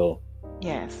 And so,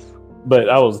 Yes. but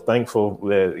I was thankful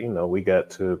that we got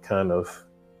to kind of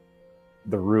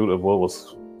the root of what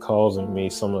was causing me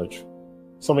so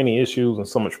many issues and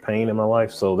so much pain in my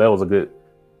life. So that was a good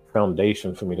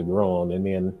foundation for me to grow on. And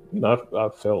then, I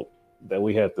felt that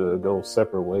we had to go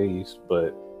separate ways,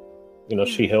 but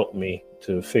she Yes. helped me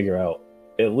to figure out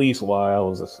at least why I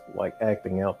was like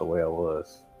acting out the way I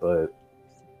was. But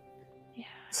Yeah.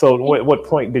 so, And, what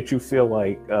point did you feel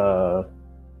like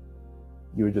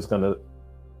you were just gonna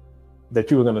that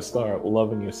you were gonna start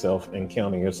loving yourself and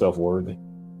counting yourself worthy?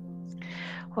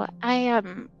 well,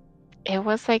 it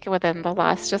was like within the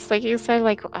last, just like you said,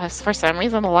 like for some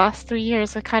reason, the last 3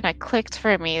 years, it kind of clicked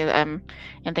for me, and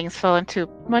things fell into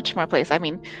much more place. I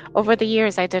mean, over the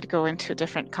years, I did go into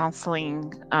different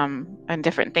counseling, and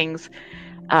different things,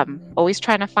 always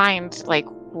trying to find like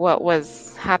what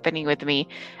was happening with me.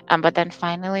 But then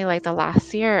finally, like the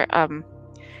last year,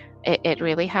 it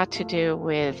really had to do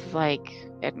with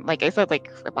and like I said, like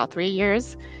about 3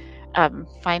 years,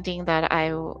 finding that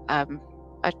I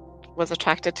was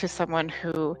attracted to someone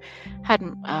who had,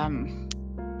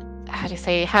 how do you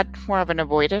say, had more of an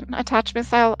avoidant attachment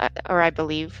style, or I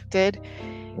believe did,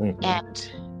 Mm-hmm.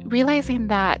 and realizing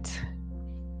that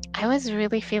I was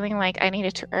really feeling like I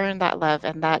needed to earn that love,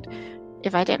 and that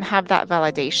if I didn't have that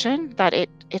validation, that it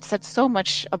said so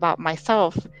much about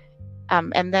myself.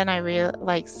 And then I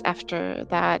realized after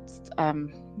that, um,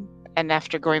 and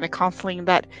after going to counseling,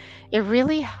 that it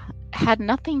really had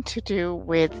nothing to do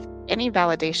with any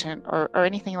validation or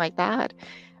anything like that.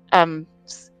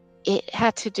 It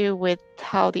had to do with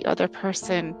how the other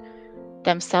person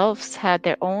themselves had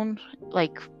their own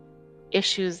like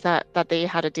issues that they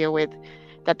had to deal with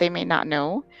that they may not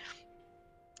know,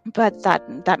 but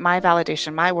that my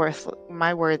validation,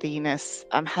 my worthiness,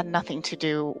 had nothing to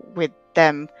do with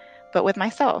them, but with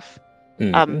myself.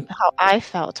 Mm-hmm. How I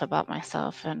felt about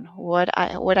myself and what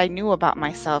I knew about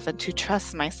myself, and to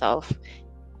trust myself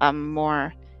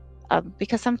more,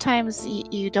 because sometimes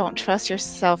you don't trust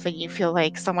yourself and you feel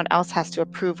like someone else has to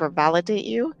approve or validate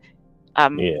you.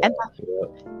 Yeah. And Yeah.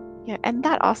 yeah, and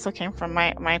that also came from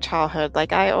my childhood.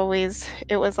 Like I always,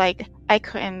 it was like I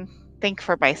couldn't think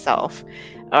for myself,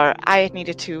 or I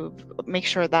needed to make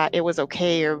sure that it was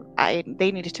okay, or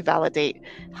they needed to validate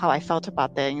how I felt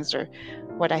about things or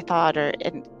what I thought, or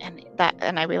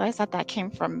and I realized that came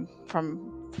from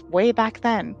way back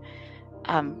then.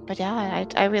 But yeah,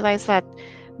 I realized that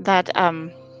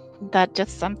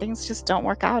just some things just don't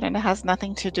work out, and it has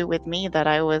nothing to do with me, that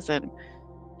I wasn't.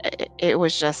 It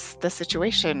was just the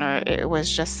situation, or it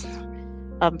was just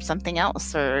something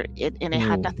else, and it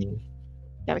had nothing. Mm-hmm.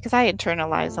 Yeah, because I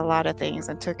internalized a lot of things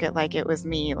and took it like it was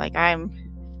me, like I'm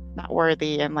not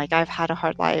worthy, and like I've had a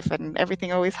hard life and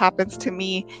everything always happens to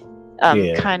me,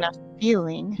 Yeah. kind of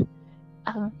feeling.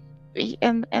 Um,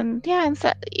 and yeah,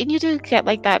 and you do get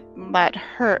like that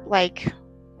hurt, like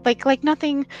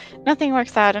nothing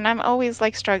works out, and I'm always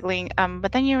like struggling.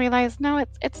 But then you realize, no,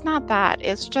 it's not that.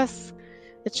 It's just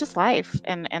life,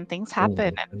 and things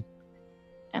happen, Mm-hmm.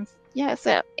 and yeah,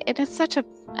 so it is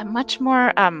a much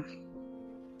more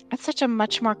it's such a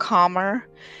much more calmer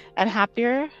and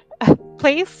happier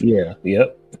place. Yeah.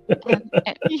 Yep. And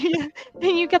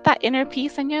and you get that inner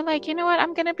peace, and you're like, you know what,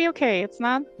 I'm gonna be okay. It's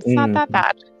not that Mm-hmm.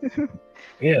 bad.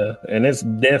 Yeah, and it's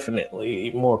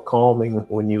definitely more calming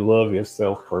when you love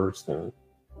yourself first, and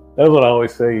that's what I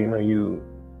always say.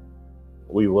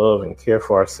 We love and care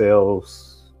for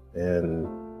ourselves, and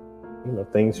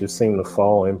things just seem to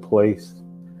fall in place.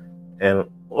 And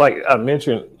like I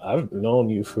mentioned, I've known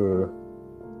you for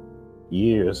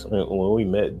years. When we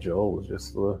met, Joe was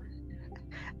just a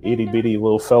I itty know. bitty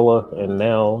little fella, and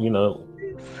now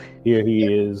here he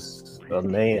is,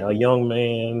 a young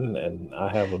man, and I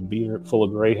have a beard full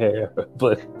of gray hair.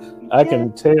 But I Yeah.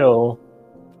 can tell.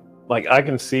 like I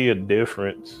can see a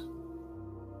difference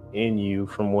in you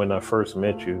from when I first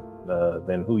met you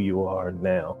than who you are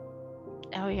now.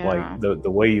 Oh Like yeah.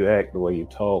 the way you act, the way you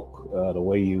talk, the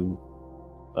way you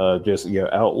just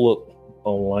your outlook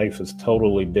on life is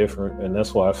totally different, and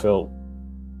that's why I felt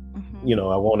Hmm.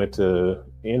 I wanted to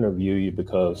interview you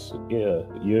because yeah,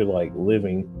 you're like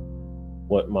living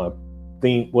what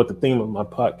the theme of my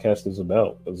podcast is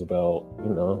about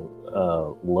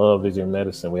love is your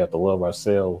medicine. We have to love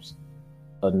ourselves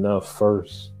enough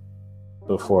first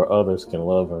before others can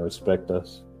love and respect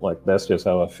us. Like that's just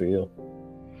how I feel.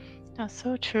 That's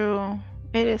so true.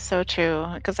 It is so true.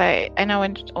 Because I know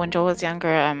when Joel was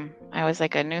younger, I was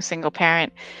like a new single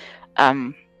parent.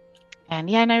 Um, And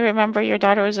yeah, and I remember your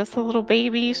daughter was just a little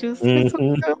baby. She was just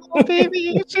Hmm. a little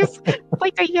baby. She's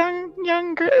like a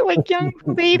young girl, like young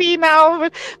lady now.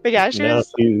 But yeah, she Now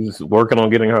was. she's working on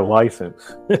getting her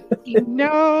license.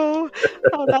 No,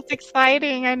 oh, that's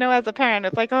exciting. I know as a parent,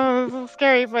 it's like, oh, this is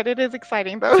scary, but it is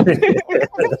exciting though.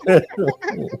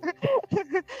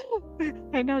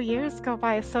 I know years go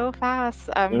by so fast.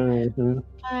 Hmm.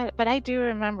 But I do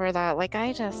remember that, like,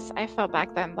 I felt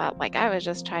back then that, like, I was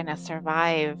just trying to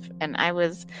survive, and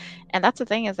that's the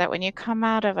thing is that when you come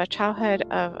out of a childhood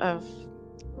of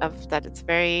that it's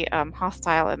very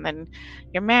hostile, and then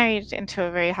you're married into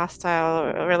a very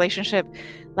hostile relationship,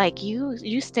 like you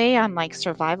stay on like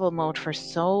survival mode for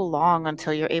so long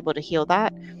until you're able to heal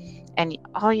that, and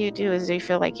all you do is you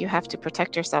feel like you have to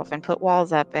protect yourself and put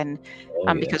walls up, and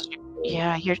Oh yeah. because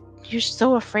yeah, you're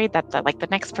so afraid that like the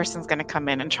next person's going to come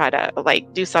in and try to like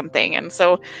do something, and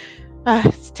so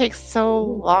it takes so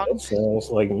Ooh, long. that sounds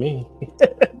like me.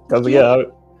 Because Yeah, yeah,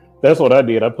 that's what I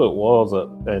did. I put walls up,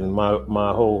 and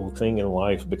my whole thing in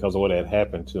life, because of what had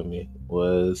happened to me,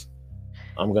 was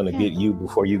I'm gonna yeah, get you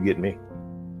before you get me.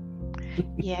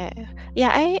 yeah,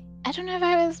 yeah. I don't know if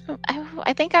I was.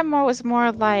 I think was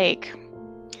more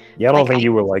Yeah, I don't like think I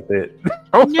you were like that.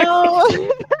 I was no.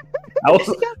 I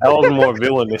was, I was more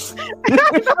villainous.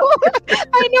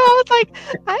 I know. I was like,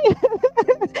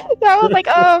 yeah, I was like,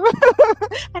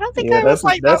 I don't think Yeah, I was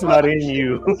like that, that's not in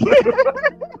you.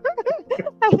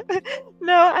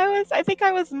 no, I think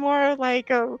I was more like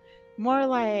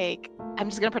I'm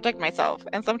just gonna protect myself.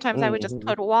 And sometimes I would just Hmm.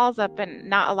 put walls up and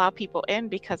not allow people in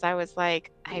because I was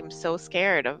like, I'm so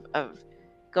scared of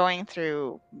going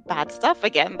through bad stuff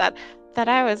again that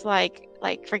I was like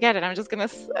forget it. I'm just gonna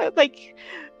like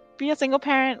be a single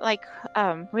parent, like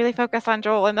really focus on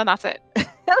Joel, and then that's it.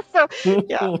 So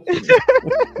yeah.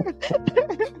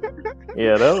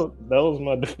 Yeah, that was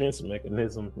my defense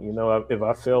mechanism. If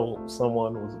I felt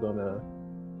someone was gonna,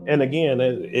 and again,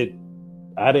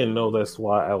 I didn't know that's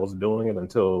why I was doing it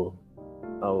until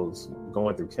I was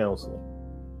going through counseling,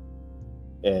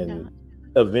 Yeah. and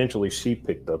eventually she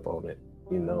picked up on it.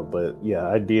 But yeah,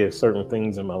 I did certain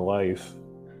things in my life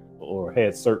or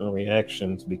had certain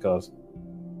reactions because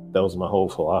that was my whole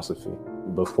philosophy.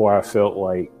 Before I felt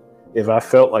like, if I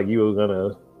felt like you were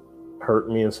gonna hurt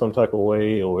me in some type of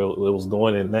way or it was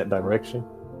going in that direction,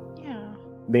 Yeah.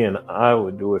 then I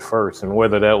would do it first. And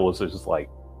whether that was just like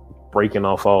breaking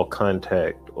off all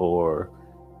contact or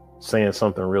saying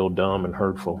something real dumb and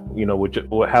hurtful,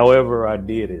 however I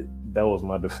did it, that was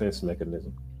my defense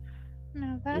mechanism.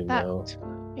 No, You know,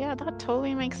 yeah, that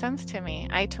totally makes sense to me.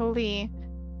 I totally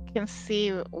can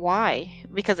see why,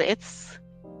 because it's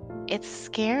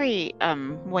scary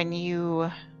when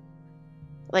you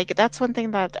like that's one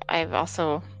thing that I've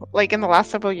also like in the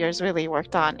last several years really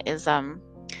worked on is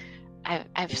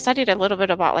I've studied a little bit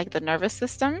about like the nervous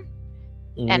system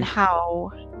and mm,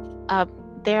 how uh,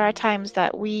 there are times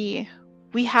that we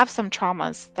have some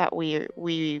traumas that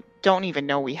we don't even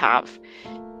know we have,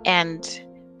 and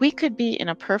we could be in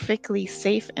a perfectly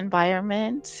safe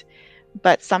environment,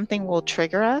 but something will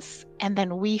trigger us, and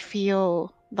then we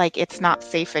feel like it's not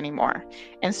safe anymore.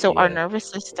 And so our yeah, nervous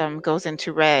system goes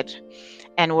into red,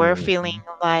 and we're feeling mm,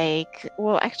 like,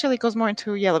 well, actually, it goes more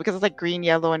into yellow because it's like green,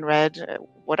 yellow, and red.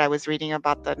 What I was reading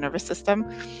about the nervous system.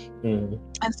 mm,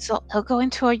 And so it'll go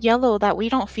into a yellow that we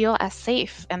don't feel as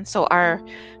safe. And so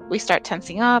we start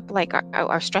tensing up, like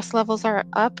our stress levels are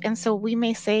up. And so we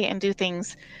may say and do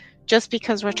things just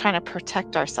because we're trying to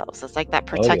protect ourselves. It's like that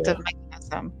oh protective yeah,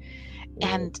 mechanism.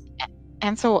 yeah, And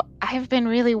and so I've been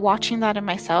really watching that in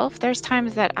myself. There's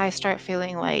times that I start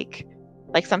feeling like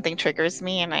something triggers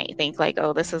me and I think like,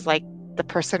 oh, this is like the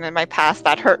person in my past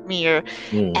that hurt me, or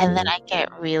and then mm-hmm, I get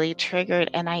really triggered,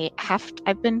 and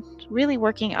I've been really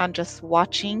working on just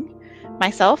watching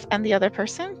myself and the other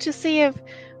person to see if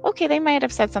okay, they might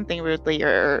have said something rudely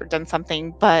or done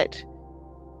something, but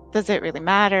does it really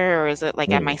matter, or is it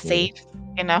like am I mm-hmm, safe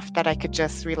enough that I could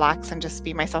just relax and just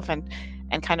be myself,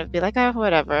 and kind of be like, oh,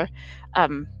 whatever.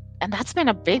 Um, and that's been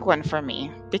a big one for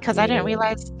me because I didn't Yeah.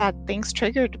 realize that things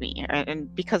triggered me,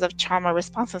 and because of trauma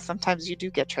responses, sometimes you do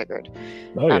get triggered.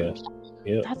 Oh yeah. Um,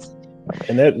 Yeah. that's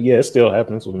And that, yeah, it still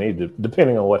happens with me.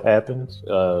 Depending on what happens,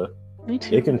 me it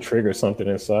too. can trigger something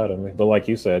inside of me. But like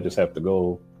you said, I just have to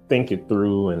go think it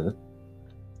through and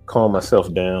calm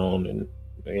myself down. And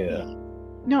yeah,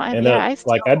 No, and yeah, I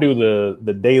like I still. do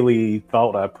the daily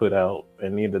thought I put out,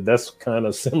 and either that's kind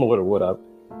of similar to what I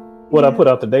Yeah. put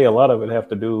out today. A lot of it have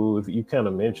to do with, you kind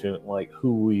of mentioned, like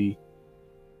who we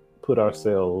put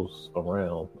ourselves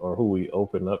around or who we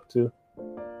open up to.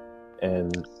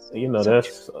 And So true.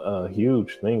 that's a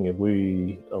huge thing. If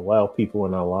we allow people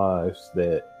in our lives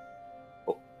that,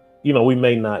 we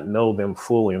may not know them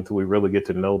fully until we really get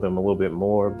to know them a little bit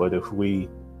more, but if we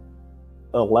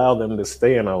allow them to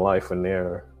stay in our life and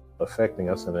they're affecting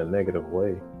us in a negative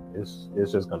way, it's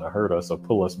just going to hurt us or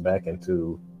pull us back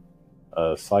into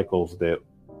cycles that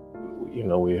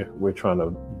we're trying to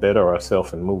better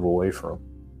ourselves and move away from.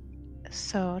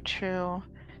 So true.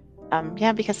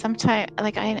 Yeah, because sometimes,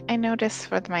 like, I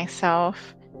notice with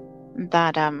myself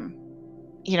that,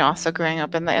 also growing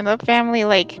up in the family,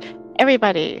 like,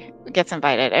 everybody gets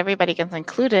invited, everybody gets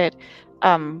included,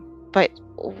 but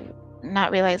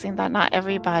not realizing that not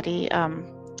everybody, kind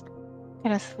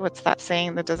of, what's that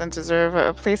saying, that doesn't deserve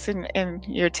a place in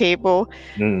your table,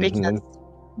 because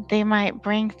Hmm. they might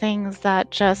bring things that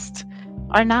just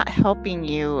are not helping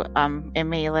you. It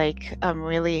may like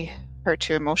really hurt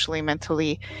you emotionally,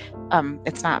 mentally.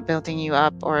 It's not building you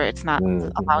up, or it's not Hmm.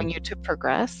 allowing you to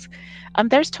progress.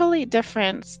 There's totally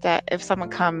difference that if someone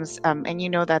comes, and you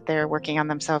know that they're working on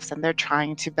themselves and they're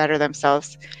trying to better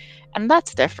themselves, and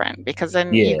that's different because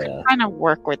then you can Yeah. kind of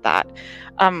work with that.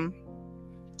 Um,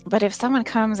 but if someone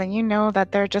comes and you know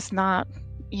that they're just not,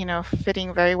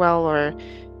 fitting very well, or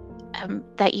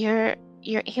that you're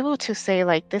able to say,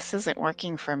 like, this isn't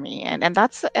working for me, and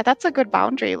that's a good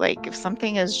boundary. Like, if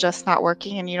something is just not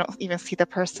working and you don't even see the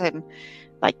person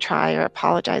like try or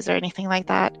apologize or anything like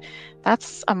that,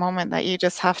 that's a moment that you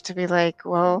just have to be like,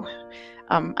 well,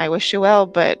 I wish you well,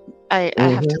 but I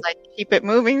have to Hmm. like keep it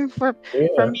moving for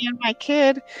Yeah. me and my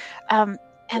kid. um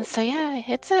and so yeah,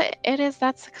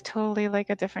 that's totally like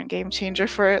a different game changer.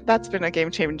 That's been a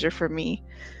game changer for me.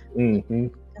 Hmm.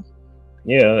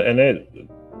 Yeah, and it,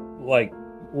 like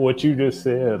what you just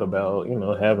said about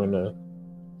having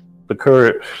the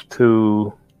courage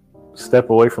to step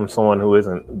away from someone who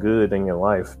isn't good in your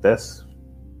life. That's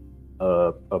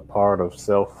a part of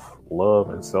self love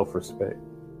and self respect.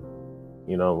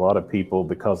 A lot of people,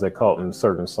 because they're caught in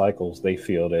certain cycles, they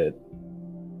feel that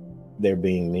they're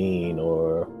being mean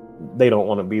or they don't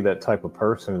want to be that type of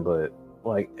person. But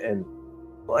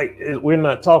we're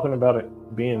not talking about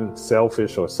it being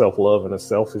selfish or self love in a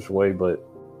selfish way, but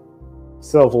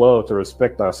self love to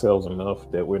respect ourselves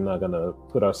enough that we're not going to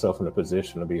put ourselves in a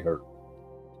position to be hurt.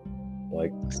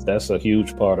 Like, that's a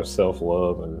huge part of self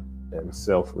love and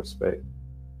self respect.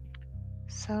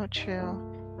 So true.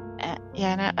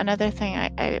 Yeah, and another thing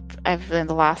I've in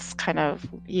the last kind of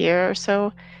year or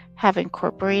so have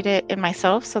incorporated in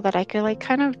myself so that I could like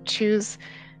kind of choose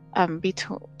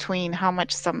between how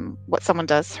much what someone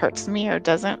does hurts me or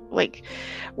doesn't, like,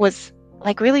 was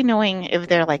like really knowing if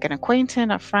they're like an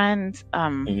acquaintance, a friend,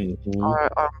 Hmm. or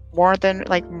more than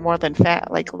like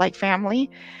family.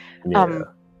 Um, Yeah.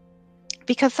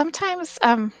 because sometimes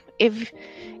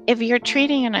if you're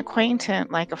treating an acquaintance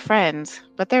like a friend,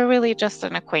 but they're really just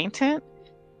an acquaintance,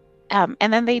 and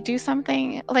then they do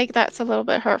something like that's a little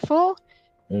bit hurtful,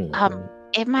 um, Hmm.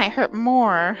 it might hurt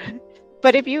more.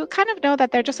 But if you kind of know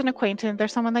that they're just an acquaintance, they're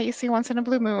someone that you see once in a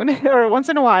blue moon or once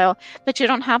in a while, but you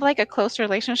don't have like a close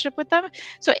relationship with them,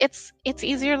 so it's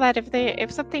easier that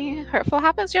if something hurtful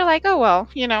happens, you're like, oh well,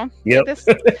 Yep. this.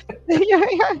 Yeah,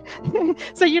 yeah.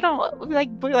 So you don't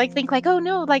like think like, oh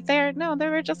no, like they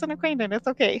were just an acquaintance. It's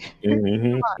okay.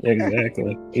 Hmm.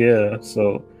 Exactly. Yeah.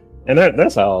 So, and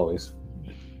that's how I always,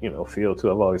 feel too.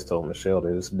 I've always told Michelle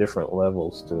there's different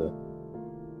levels to,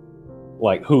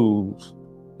 like, who's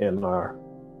in our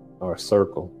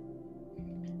circle.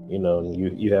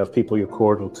 You have people you're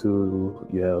cordial to.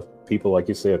 You have people, like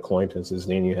you say, acquaintances.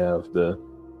 Then you have the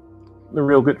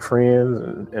real good friends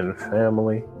and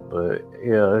family. But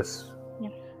yeah, Yeah.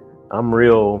 I'm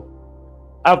real.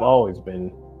 I've always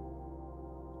been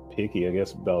picky, I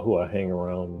guess, about who I hang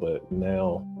around. But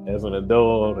now, as an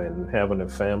adult and having a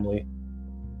family,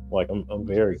 like I'm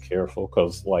very careful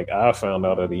because, like, I found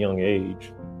out at a young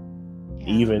age, Yeah.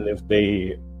 even if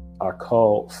they are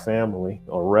called family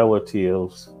or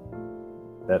relatives,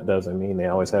 that doesn't mean they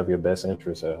always have your best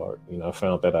interests at heart. I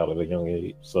found that out at a young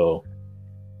age. So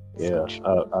So Yeah,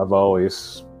 true. I've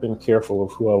always been careful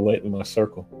of who I let in my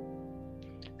circle.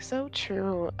 So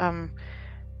true.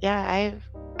 Yeah,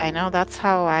 I know that's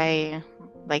how I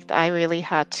really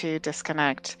had to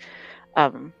disconnect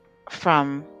um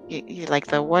from like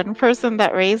the one person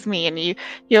that raised me, and you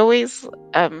always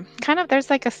kind of, there's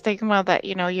like a stigma that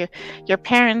your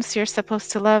parents you're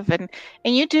supposed to love, and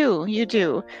you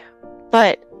do,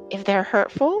 but if they're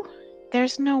hurtful,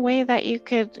 there's no way that you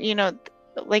could,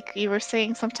 like you were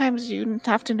saying, sometimes you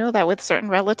have to know that with certain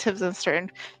relatives and certain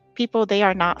people, they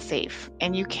are not safe,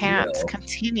 and you can't No.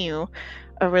 continue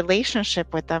a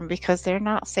relationship with them because they're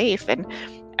not safe. And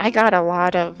I got a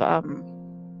lot of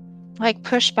like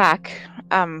pushback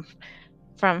um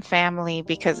from family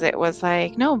because it was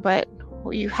like, no, but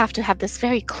you have to have this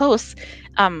very close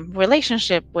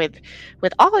relationship with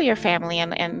all your family,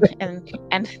 and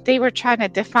they were trying to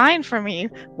define for me,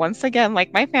 once again,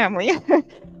 like my family,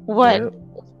 what Yeah.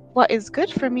 what is good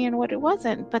for me and what it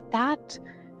wasn't. But that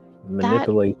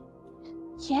Manipulate.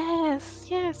 yes,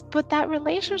 but that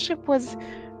relationship was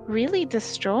really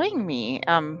destroying me.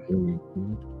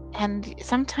 Mhm. And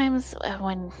sometimes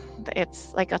when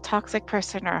it's like a toxic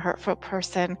person or a hurtful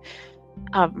person,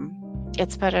 um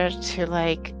it's better to,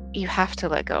 like, you have to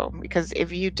let go, because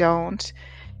if you don't,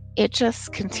 it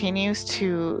just continues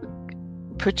to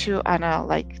put you on a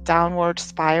like downward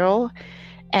spiral,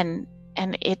 and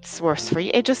it's worse for you.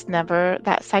 It just never,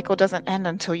 that cycle doesn't end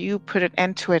until you put an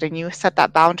end to it and you set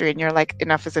that boundary and you're like,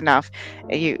 enough is enough.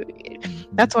 And Mhm.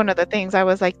 that's one of the things I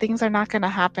was like, things are not going to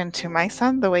happen to my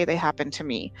son the way they happened to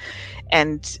me.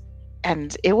 And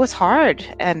it was hard,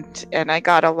 and I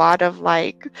got a lot of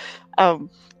like um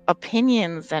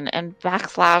opinions and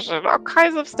backslash and all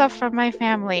kinds of stuff from my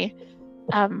family.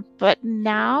 But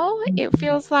now it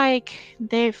feels like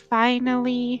they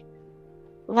finally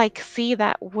like see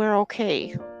that we're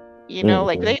okay.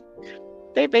 Like Mhm.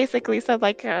 they basically said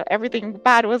like everything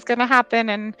bad was gonna happen,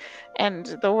 and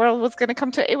the world was gonna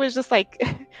come to. It was just like,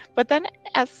 but then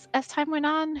as time went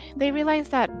on, they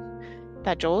realized that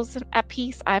Joel's at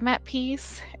peace, I'm at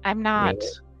peace. I'm Yeah. not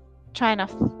trying to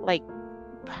like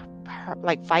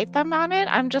like fight them on it.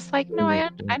 I'm just like, no, I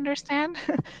Mhm. understand.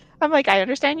 I'm like, I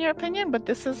understand your opinion, but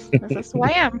this is who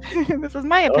I am. This is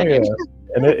my Oh opinion. yeah,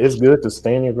 and it's good to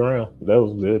stand your ground. That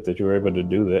was good that you were able to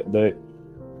do that.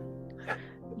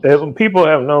 People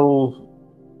have no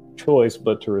choice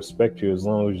but to respect you as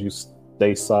long as you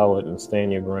stay solid and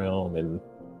stand your ground and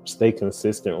stay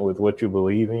consistent with what you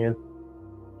believe in.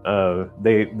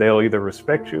 They'll either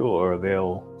respect you or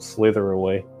they'll slither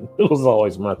away. It was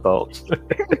always my thoughts.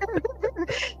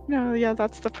 No, yeah,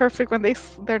 that's the perfect when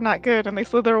they're not good and they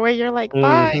slither away. You're like,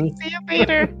 bye, Hmm. see you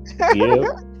later. Yep.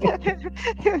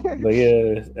 But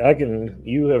yeah, I can.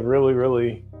 You have really,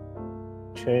 really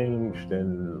changed,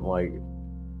 and like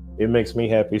it makes me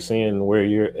happy seeing where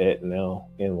you're at now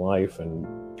in life and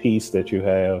peace that you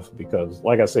have. Because,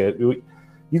 like I said,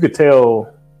 you could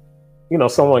tell.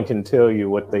 Someone can tell you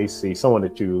what they see. Someone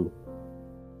that you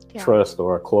Yeah. trust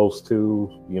or are close to,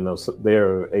 so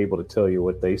they're able to tell you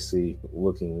what they see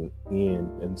looking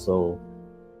in. And so,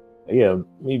 yeah,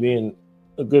 me being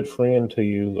a good friend to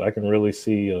you, I can really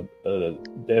see a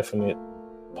definite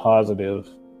positive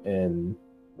and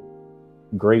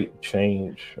great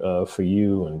change for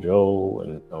you and Joel,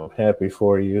 and I'm happy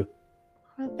for you.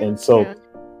 Well, And thank so, you.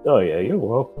 oh yeah, you're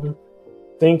welcome.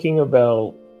 Thinking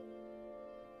about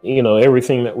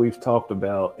everything that we've talked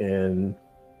about, and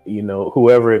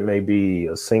whoever it may be,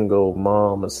 a single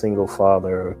mom, a single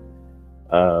father,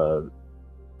 uh,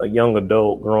 a young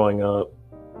adult growing up,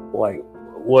 like,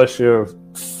 what's your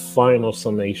final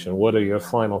summation? What are your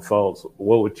final thoughts?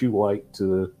 What would you like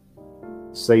to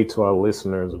say to our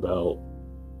listeners about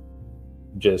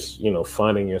just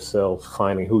finding yourself,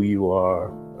 finding who you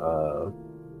are,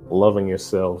 loving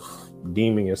yourself,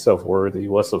 deeming yourself worthy?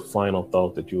 What's a final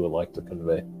thought that you would like to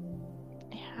convey?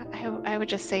 Yeah, I would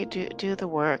just say do the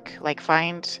work. Like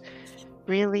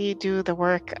really do the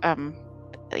work.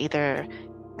 Either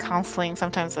counseling,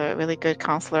 sometimes a really good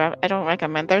counselor. I don't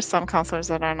recommend. There's some counselors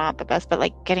that are not the best, but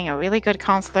like getting a really good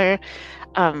counselor,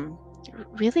 um,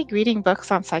 really reading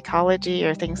books on psychology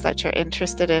or things that you're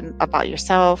interested in about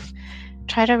yourself.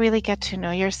 Try to really get to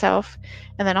know yourself.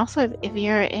 And then also, if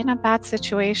you're in a bad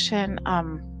situation,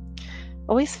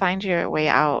 always find your way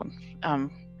out.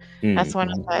 Um, that's one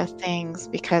Mm-hmm. of the things,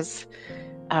 because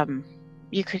um,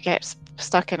 you could get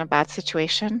stuck in a bad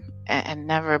situation and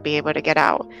never be able to get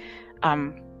out.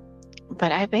 Um,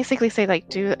 but I basically say, like,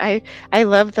 I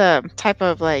love the type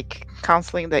of like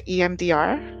counseling, the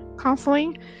EMDR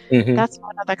counseling. Mm-hmm. That's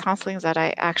one of the counselings that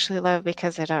I actually love,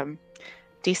 because it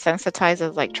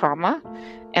desensitizes like trauma.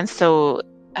 And so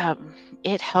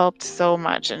it helped so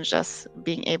much, and just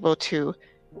being able to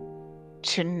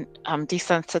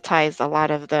desensitize a lot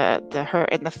of the hurt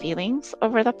and the feelings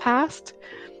over the past.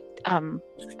 Um,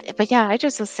 but yeah, I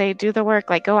just would say do the work,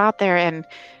 like go out there and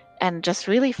just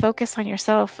really focus on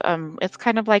yourself. It's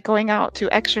kind of like going out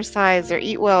to exercise or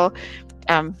eat well.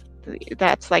 Um,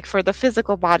 that's like for the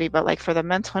physical body, but like for the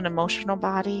mental and emotional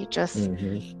body, just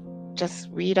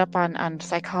read up on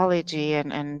psychology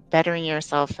and bettering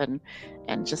yourself, and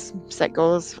just set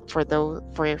goals for those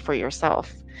for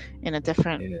yourself in a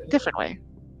different Yeah. way.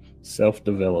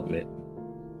 Self-development.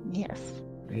 Yes.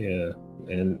 Yeah.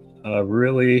 And I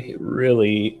really,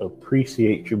 really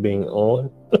appreciate you being on.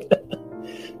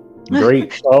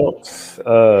 Great thoughts.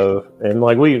 And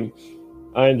like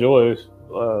I enjoy,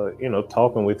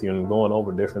 talking with you and going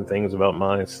over different things about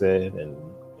mindset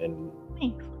and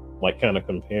Thanks. like kind of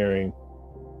comparing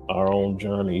our own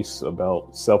journeys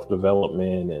about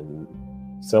self-development and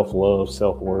self-love,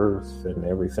 self-worth, and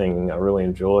everything. I really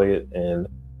enjoy it, and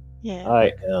Yeah.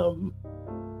 I am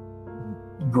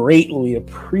greatly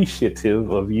appreciative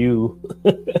of you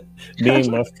being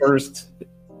my first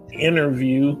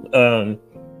interview.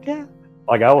 Yeah.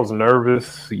 Like I was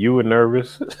nervous, you were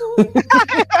nervous.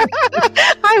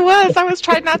 I was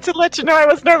trying not to let you know I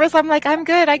was nervous. I'm like, I'm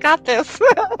good, I got this.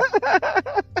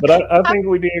 But I think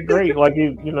we did great. Like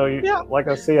Yeah. like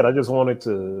I said, I just wanted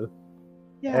to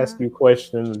ask you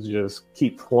questions, just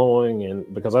keep flowing, and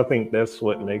because I think that's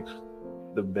what makes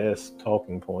the best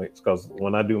talking points. Because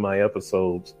when I do my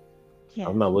episodes,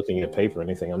 I'm not looking at paper or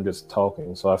anything. I'm just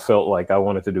talking. So I felt like I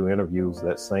wanted to do interviews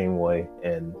that same way,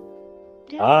 and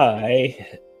I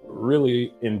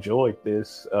really enjoyed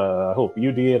this. I hope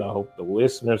you did. I hope the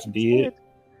listeners did.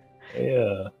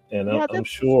 Yeah, and I'm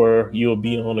sure you'll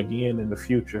be on again in the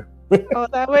future. Oh,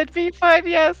 that would be fun.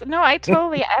 Yes. No, I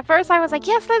totally. At first, I was like,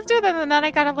 "Yes, let's do that," and then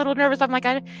I got a little nervous. I'm like,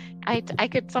 I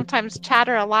could sometimes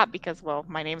chatter a lot because, well,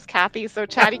 my name's Cathy, so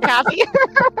chatty Cathy.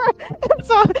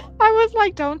 So I was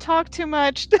like, "Don't talk too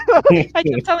much." I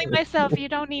kept telling myself, "You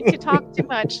don't need to talk too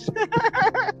much."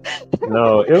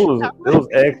 No, it was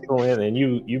excellent, and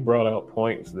you brought out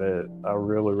points that I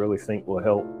really, really think will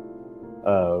help.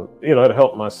 It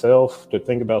helped myself to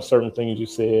think about certain things you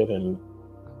said, and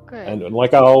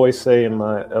like I always say in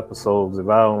my episodes, if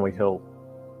I only help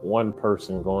one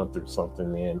person going through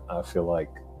something, then I feel like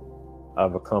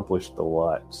I've accomplished a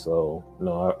lot. So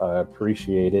no, I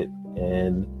appreciate it,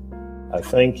 and I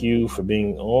thank you for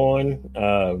being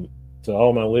on. To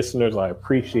all my listeners, I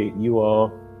appreciate you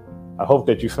all. I hope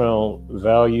that you found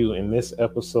value in this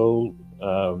episode.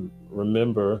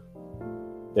 Remember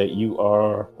that you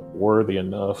are worthy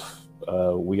enough.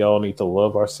 We all need to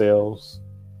love ourselves.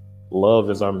 Love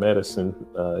is our medicine.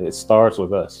 It starts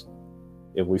with us.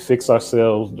 If we fix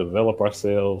ourselves, develop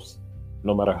ourselves,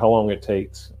 no matter how long it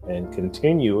takes, and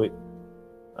continue it,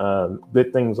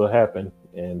 good things will happen,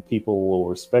 and people will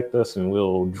respect us, and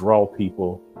we'll draw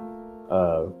people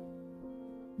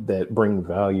that bring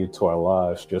value to our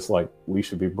lives, just like we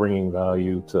should be bringing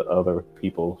value to other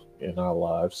people in our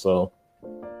lives. So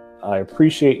I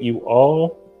appreciate you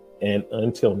all. And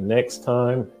until next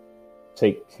time,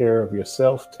 take care of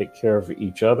yourself, take care of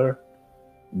each other,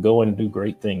 go and do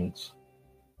great things.